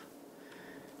myself.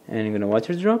 And I'm gonna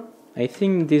water drop. I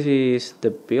think this is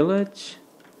the village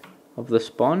of the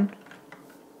spawn.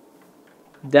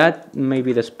 That may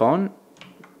be the spawn.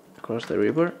 Across the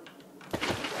river.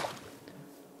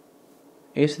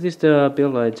 Is this the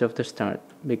village of the start?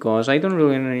 Because I don't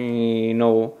really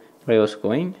know where I was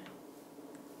going.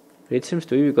 It seems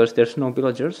to be because there's no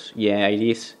villagers. Yeah, it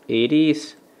is. It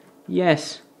is.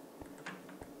 Yes.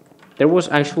 There was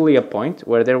actually a point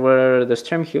where there were the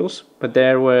extreme hills, but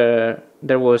there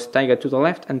was taiga to the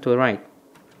left and to the right.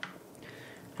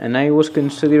 And I was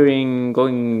considering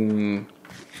going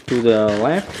to the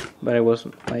left, but I was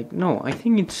like, no, I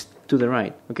think it's to the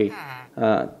right. Okay.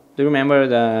 Do you remember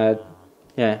that?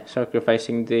 Yeah,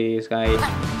 sacrificing this guy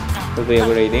would be a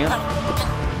good idea.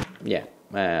 Yeah,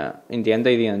 in the end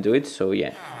I didn't do it, so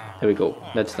yeah, there we go,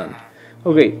 that's done.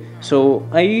 Okay, so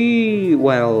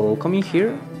while coming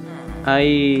here,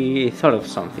 I thought of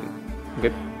something,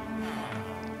 okay?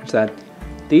 It's that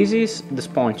this is the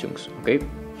spawn chunks, okay?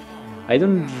 I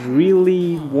don't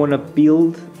really want to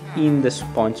build in the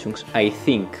spawn chunks, I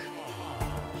think.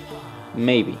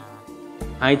 Maybe.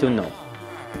 I don't know.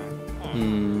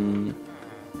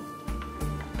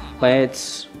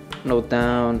 Let's note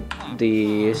down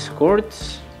the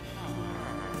coords.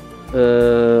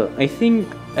 I think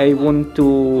I want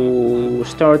to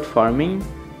start farming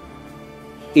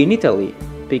in Italy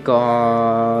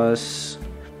because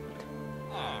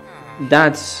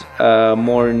that's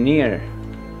more near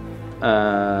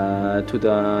to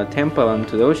the temple and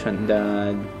to the ocean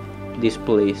than this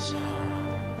place.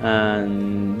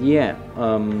 And yeah,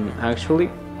 actually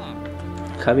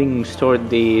having stored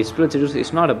these villagers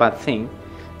is not a bad thing,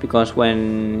 because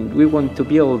when we want to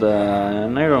build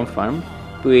an iron farm,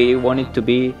 we want it to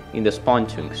be in the spawn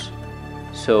chunks.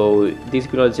 So these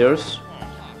villagers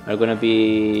are gonna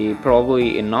be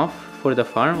probably enough for the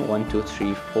farm. 1, 2,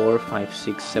 3, 4, 5,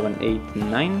 6, 7, 8,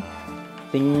 9.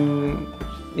 I think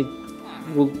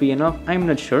would be enough. I'm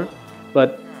not sure,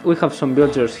 but we have some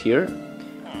villagers here.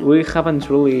 We haven't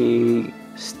really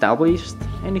established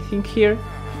anything here.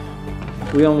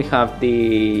 We only have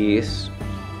this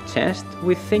chest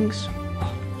with things.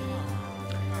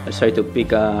 Let's try to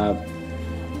pick up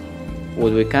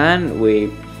what we can.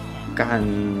 We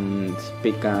can't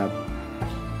pick up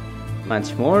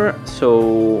much more.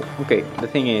 So, okay, the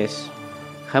thing is,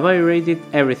 have I raided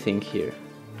everything here?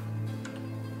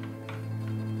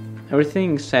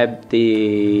 Everything except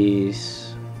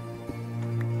this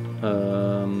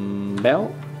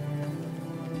bell,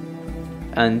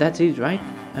 and that's it, right?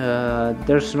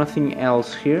 There's nothing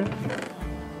else here,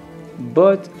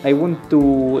 but I want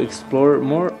to explore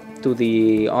more to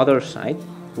the other side.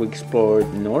 We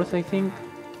explored north, I think.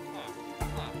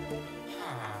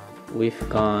 We've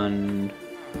gone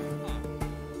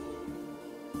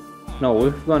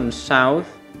south.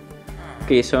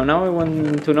 Okay, so now I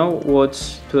want to know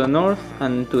what's to the north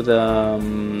and to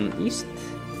the east.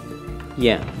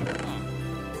 Yeah.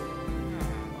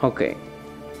 Okay.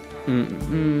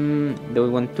 Do we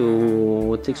want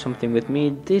to take something with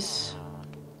me? This.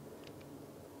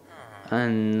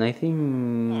 And I think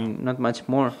not much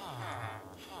more.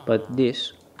 But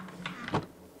this.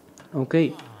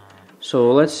 Okay.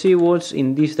 So let's see what's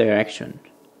in this direction.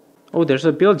 Oh, there's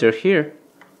a villager here.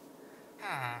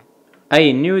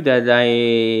 I knew that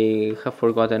I have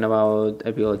forgotten about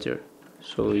a villager.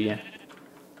 So yeah.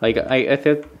 Like I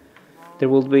thought there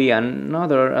will be at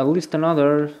least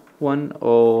another one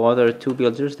or other two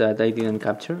villagers that I didn't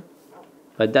capture.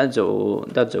 But that's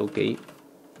okay.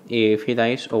 If he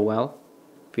dies, oh well.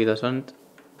 If he doesn't,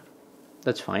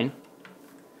 that's fine.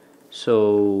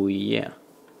 So yeah.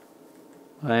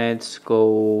 Let's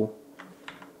go.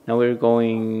 Now we're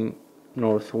going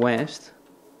northwest.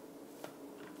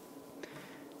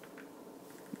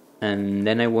 And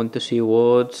then I want to see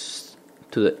what's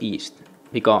to the east.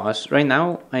 Because right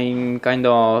now I'm kind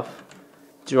of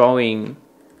drawing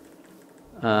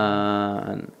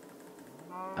a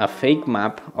fake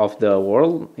map of the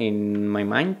world in my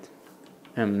mind.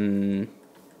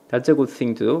 That's a good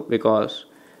thing to do, because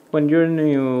when you're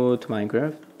new to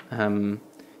Minecraft,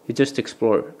 you just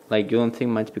explore. Like, you don't think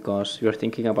much because you're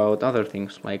thinking about other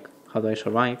things, like how do I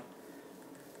survive.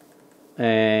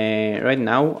 Right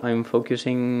now I'm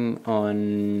focusing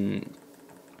on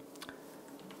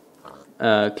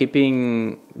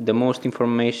keeping the most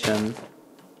information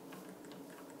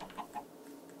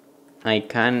I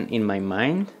can in my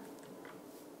mind.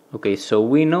 Okay, so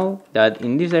we know that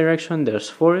in this direction there's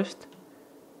forest,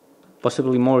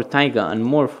 possibly more taiga and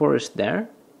more forest there,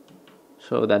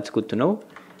 so that's good to know.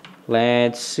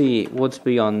 Let's see what's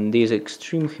beyond these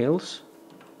extreme hills.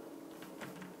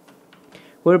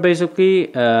 We're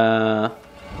basically oh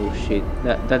shit,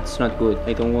 that's not good.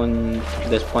 I don't want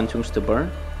the sponges to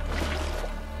burn.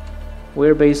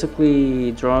 We're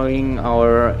basically drawing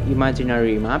our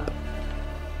imaginary map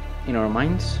in our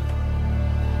minds.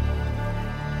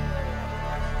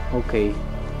 Okay,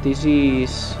 this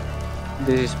is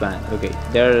bad. Okay,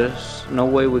 there's no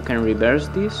way we can reverse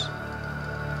this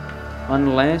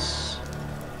unless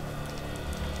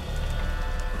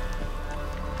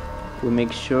we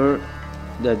make sure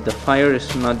that the fire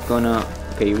is not gonna...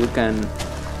 Okay, we can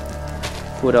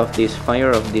put off this fire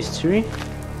of this tree.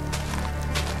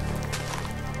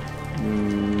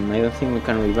 I don't think we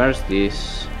can reverse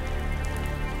this.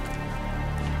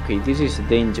 Okay, this is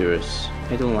dangerous.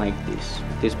 I don't like this.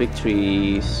 This big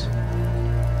tree is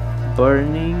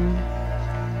burning.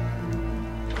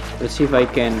 Let's see if I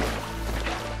can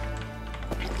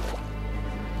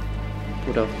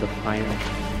put off the fire.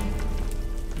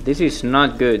 This is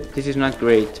not good. This is not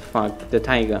great. Fuck, the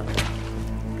taiga.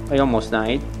 I almost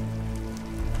died.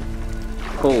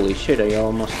 Holy shit, I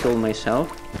almost killed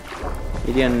myself.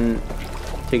 I didn't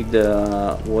take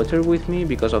the water with me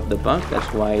because of the bug.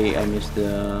 That's why I missed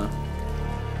the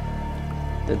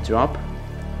drop.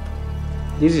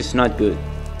 This is not good.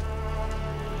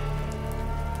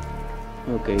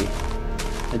 Okay.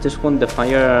 I just want the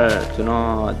fire to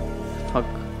not fuck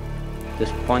the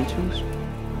sponges.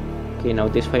 Okay, now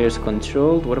this fire is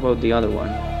controlled. What about the other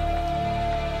one?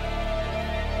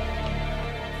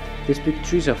 This big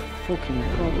tree is a fucking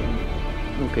problem.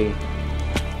 Okay.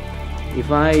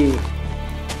 If I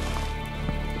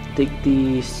take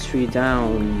this tree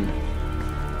down,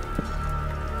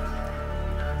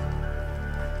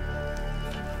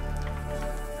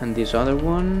 and this other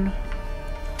one,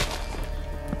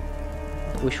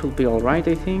 we should be alright,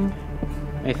 I think.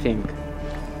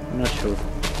 I'm not sure.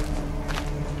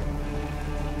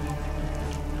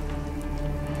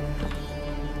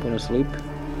 Gonna sleep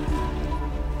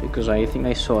because I think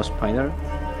I saw a spider.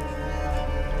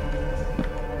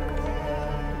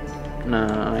 No,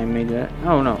 I made that.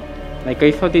 Oh no. Like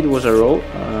I thought it was a rose.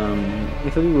 I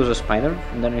thought it was a spider,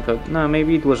 and then I thought, no,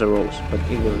 maybe it was a rose, but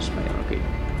it was a spider. Okay.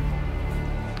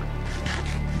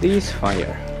 This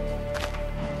fire.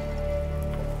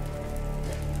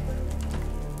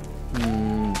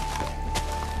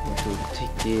 To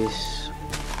take this,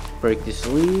 break these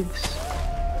leaves.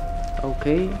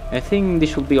 Okay, I think this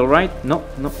should be alright. No.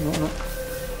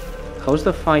 How's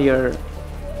the fire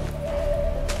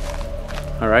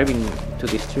arriving to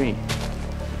this tree?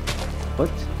 What?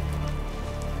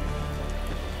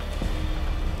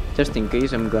 Just in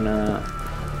case, I'm gonna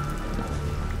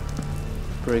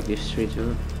break this tree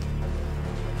too.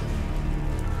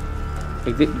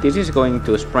 Like this is going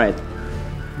to spread.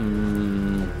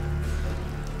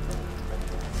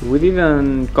 We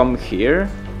didn't come here.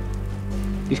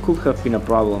 This could have been a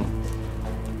problem.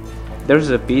 There's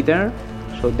a bee there,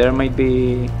 so there might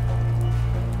be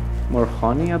more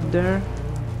honey up there.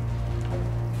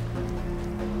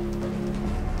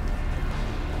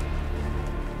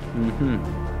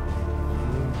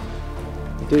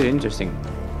 It is interesting.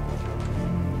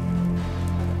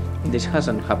 This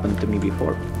hasn't happened to me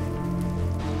before.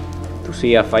 To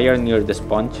see a fire near the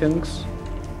spawn chunks.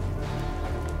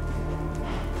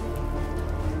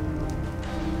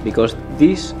 Because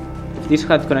if this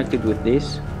had connected with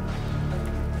this,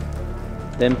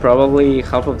 then probably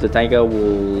half of the taiga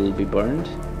will be burned.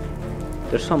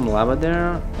 There's some lava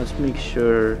there. Let's make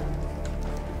sure.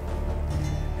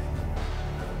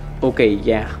 Okay,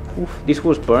 yeah. Oof, this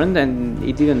was burned and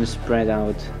it didn't spread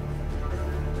out.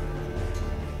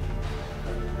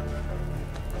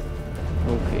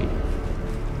 Okay.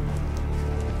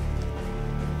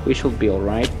 We should be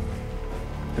alright.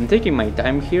 I'm taking my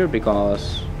time here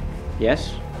because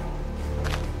yes.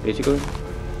 Basically.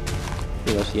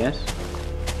 Because yes.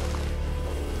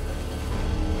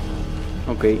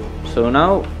 Okay, so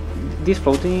now these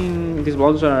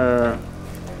blocks are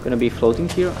gonna be floating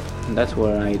here, and that's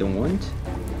what I don't want.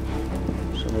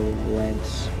 So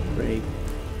let's break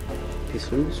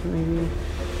this loose maybe.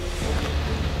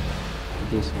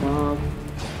 This block.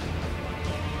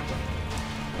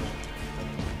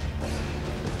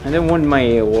 I don't want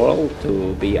my world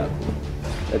to be ugly.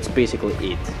 That's basically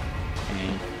it.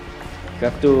 And you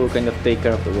have to kind of take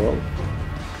care of the world.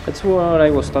 That's what I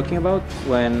was talking about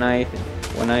when I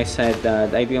said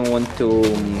that I didn't want to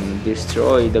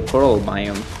destroy the coral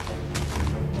biome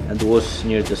that was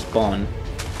near the spawn,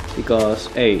 because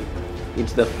hey,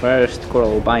 it's the first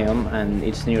coral biome and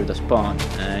it's near the spawn,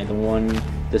 and I don't want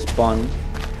the spawn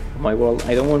of my world.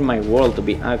 I don't want my world to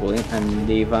be ugly, and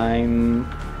if I'm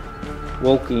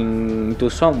walking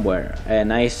to somewhere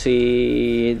and I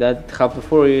see that half the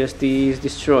forest is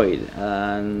destroyed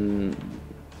and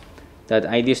that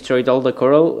I destroyed all the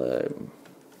coral,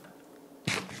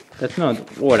 that's not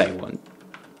what I want.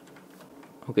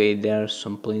 Okay, there are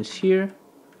some plains here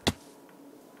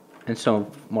and some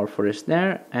more forest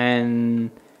there, and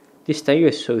this taiga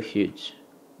is so huge.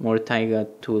 More taiga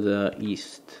to the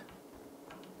east.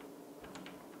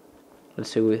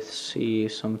 Let's see, we see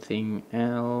something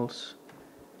else.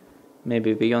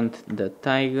 Maybe beyond the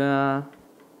taiga.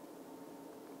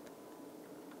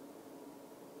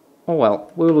 Oh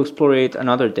well, we will explore it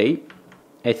another day.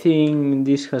 I think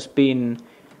this has been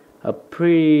a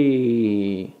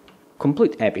pretty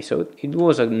complete episode. It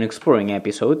was an exploring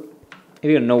episode. I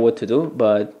didn't know what to do,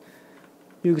 but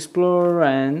you explore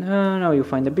and now you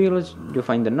find a village, you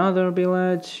find another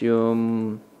village,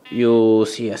 you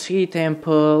see a sea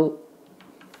temple.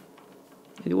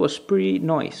 It was pretty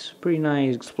nice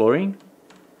exploring.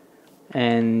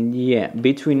 And yeah,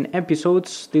 between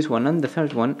episodes, this one and the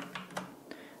third one,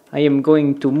 I am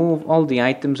going to move all the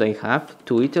items I have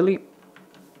to Italy.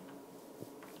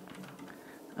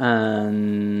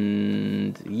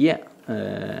 And yeah,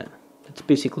 that's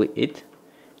basically it.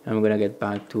 I'm gonna get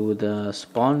back to the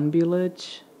spawn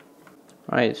village.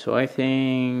 Alright, so I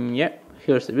think, yeah,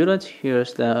 here's the village,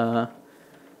 here's the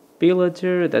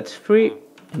villager that's free.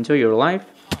 Enjoy your life.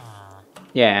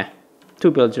 Yeah,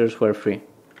 2 villagers were free.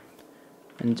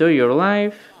 Enjoy your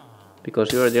life,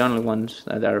 because you're the only ones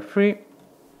that are free.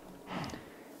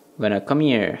 I'm gonna come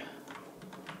here.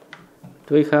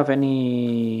 Do we have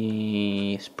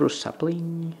any spruce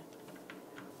sapling?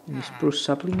 Any spruce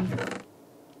sapling?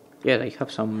 Yeah, I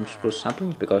have some spruce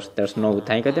sapling because there's no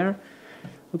taiga there.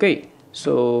 Okay,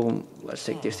 so let's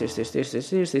take this.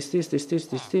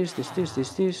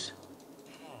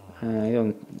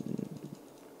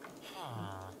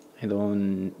 I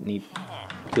don't need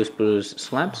 2 spruce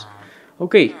slabs.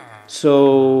 Okay,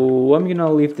 so I'm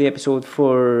gonna leave the episode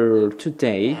for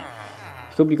today.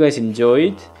 Hope you guys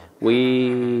enjoyed.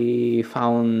 we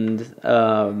found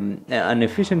an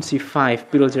efficiency 5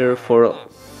 villager for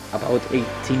about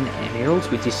 18 emeralds,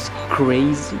 which is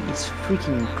crazy. It's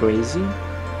freaking crazy.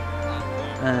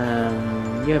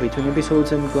 Yeah, between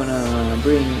episodes I'm gonna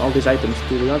bring all these items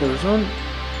to the other zone,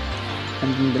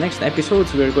 and in the next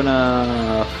episodes we're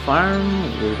gonna farm,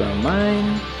 we're gonna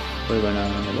mine, we're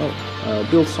gonna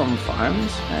build some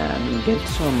farms and get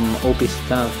some OP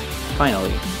stuff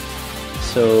finally.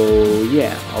 So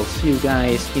yeah, I'll see you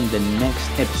guys in the next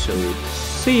episode.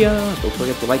 See ya! Don't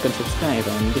forget to like and subscribe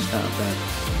and the stuff that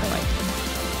I like.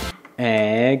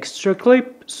 Extra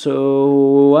clip.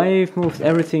 So I've moved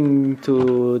everything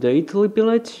to the Italy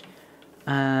village,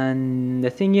 and the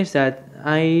thing is that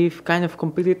I've kind of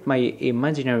completed my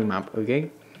imaginary map, okay?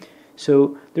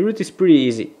 So the route is pretty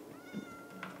easy.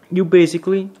 You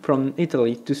basically, from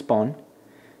Italy to spawn,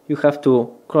 you have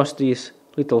to cross this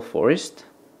little forest.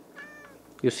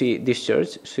 You see this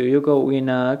church, so you go in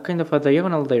a kind of a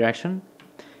diagonal direction.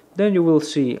 Then you will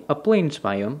see a plains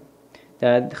biome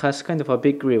that has kind of a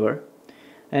big river,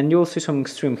 and you will see some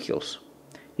extreme hills.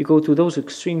 You go to those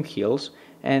extreme hills,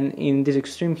 and in these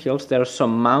extreme hills there are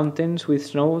some mountains with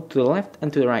snow to the left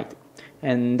and to the right,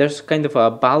 and there's kind of a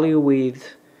valley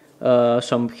with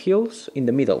some hills in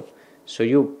the middle. So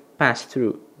you pass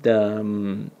through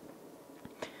the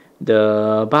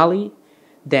valley,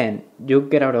 then you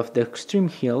get out of the extreme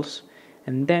hills,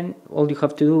 and then all you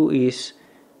have to do is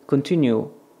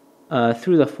continue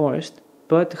through the forest,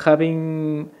 but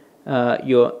having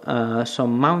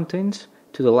some mountains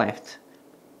to the left.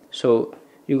 So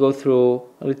you go through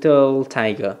a little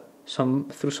taiga,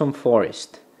 through some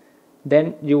forest.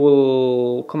 Then you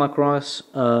will come across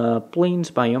a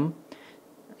plains biome.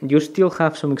 You still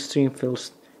have some extreme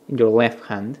fields in your left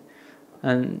hand,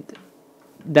 and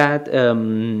that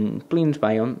plains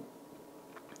biome,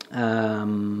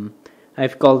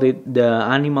 I've called it the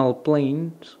animal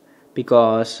plains,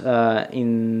 because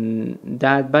in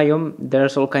that biome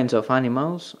there's all kinds of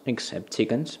animals except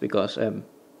chickens, because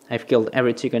I've killed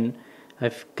every chicken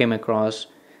I've come across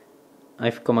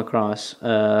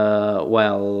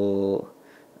while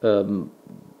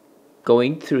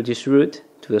going through this route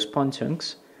to the spawn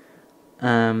chunks.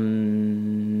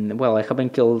 Well, I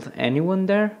haven't killed anyone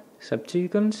there except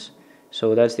chickens,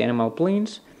 so that's the animal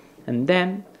plains. And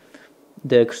then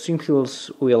the extreme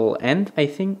hills will end, I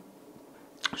think.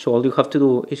 So all you have to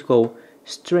do is go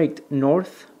straight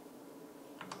north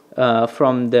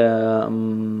from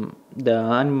the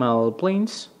animal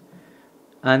plains,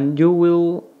 and you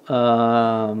will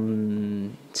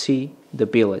see the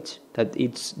village that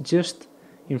it's just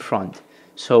in front.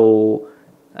 So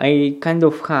I kind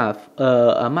of have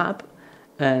a map,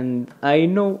 and I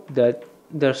know that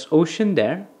there's ocean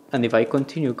there, and if I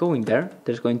continue going there,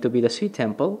 there's going to be the sea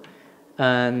temple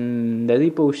and the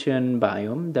deep ocean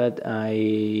biome that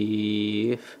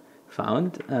I've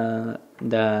found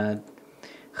that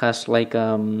has like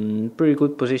pretty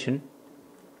good position,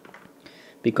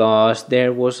 because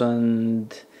there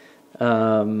wasn't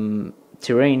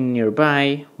terrain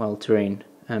nearby,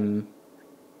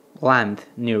 land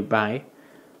nearby,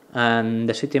 and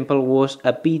the sea temple was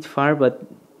a bit far, but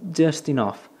just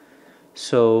enough.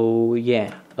 So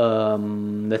yeah,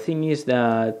 the thing is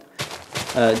that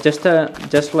just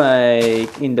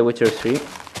like in The Witcher 3,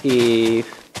 if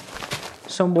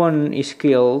someone is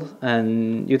killed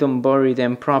and you don't bury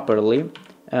them properly,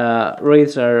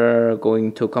 wraiths are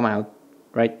going to come out,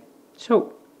 right?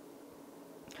 So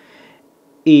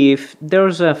if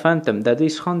there's a phantom that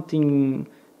is hunting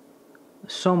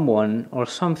someone or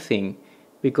something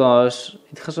because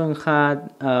it hasn't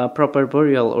had a proper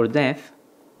burial or death,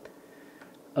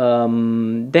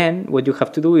 then what you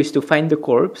have to do is to find the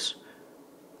corpse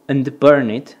and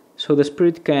burn it, so the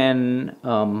spirit can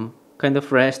kind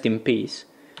of rest in peace.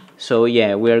 So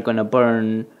yeah, we are gonna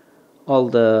burn all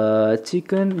the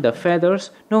chicken, the feathers.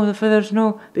 No, the feathers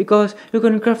no, because you're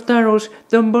gonna craft arrows.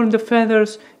 Don't burn the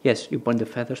feathers. Yes, you burn the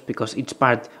feathers because it's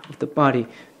part of the body.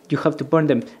 You have to burn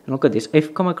them. And look at this.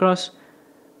 I've come across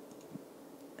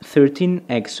 13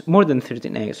 eggs, more than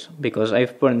 13 eggs, because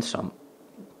I've burned some.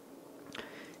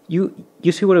 You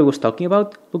see what I was talking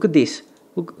about? Look at this.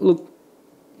 Look.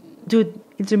 Dude,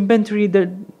 it's inventory that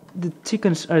the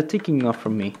chickens are taking off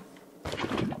from me.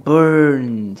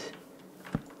 Burned.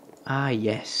 Ah,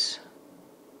 yes.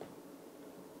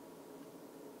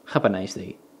 Have a nice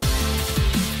day.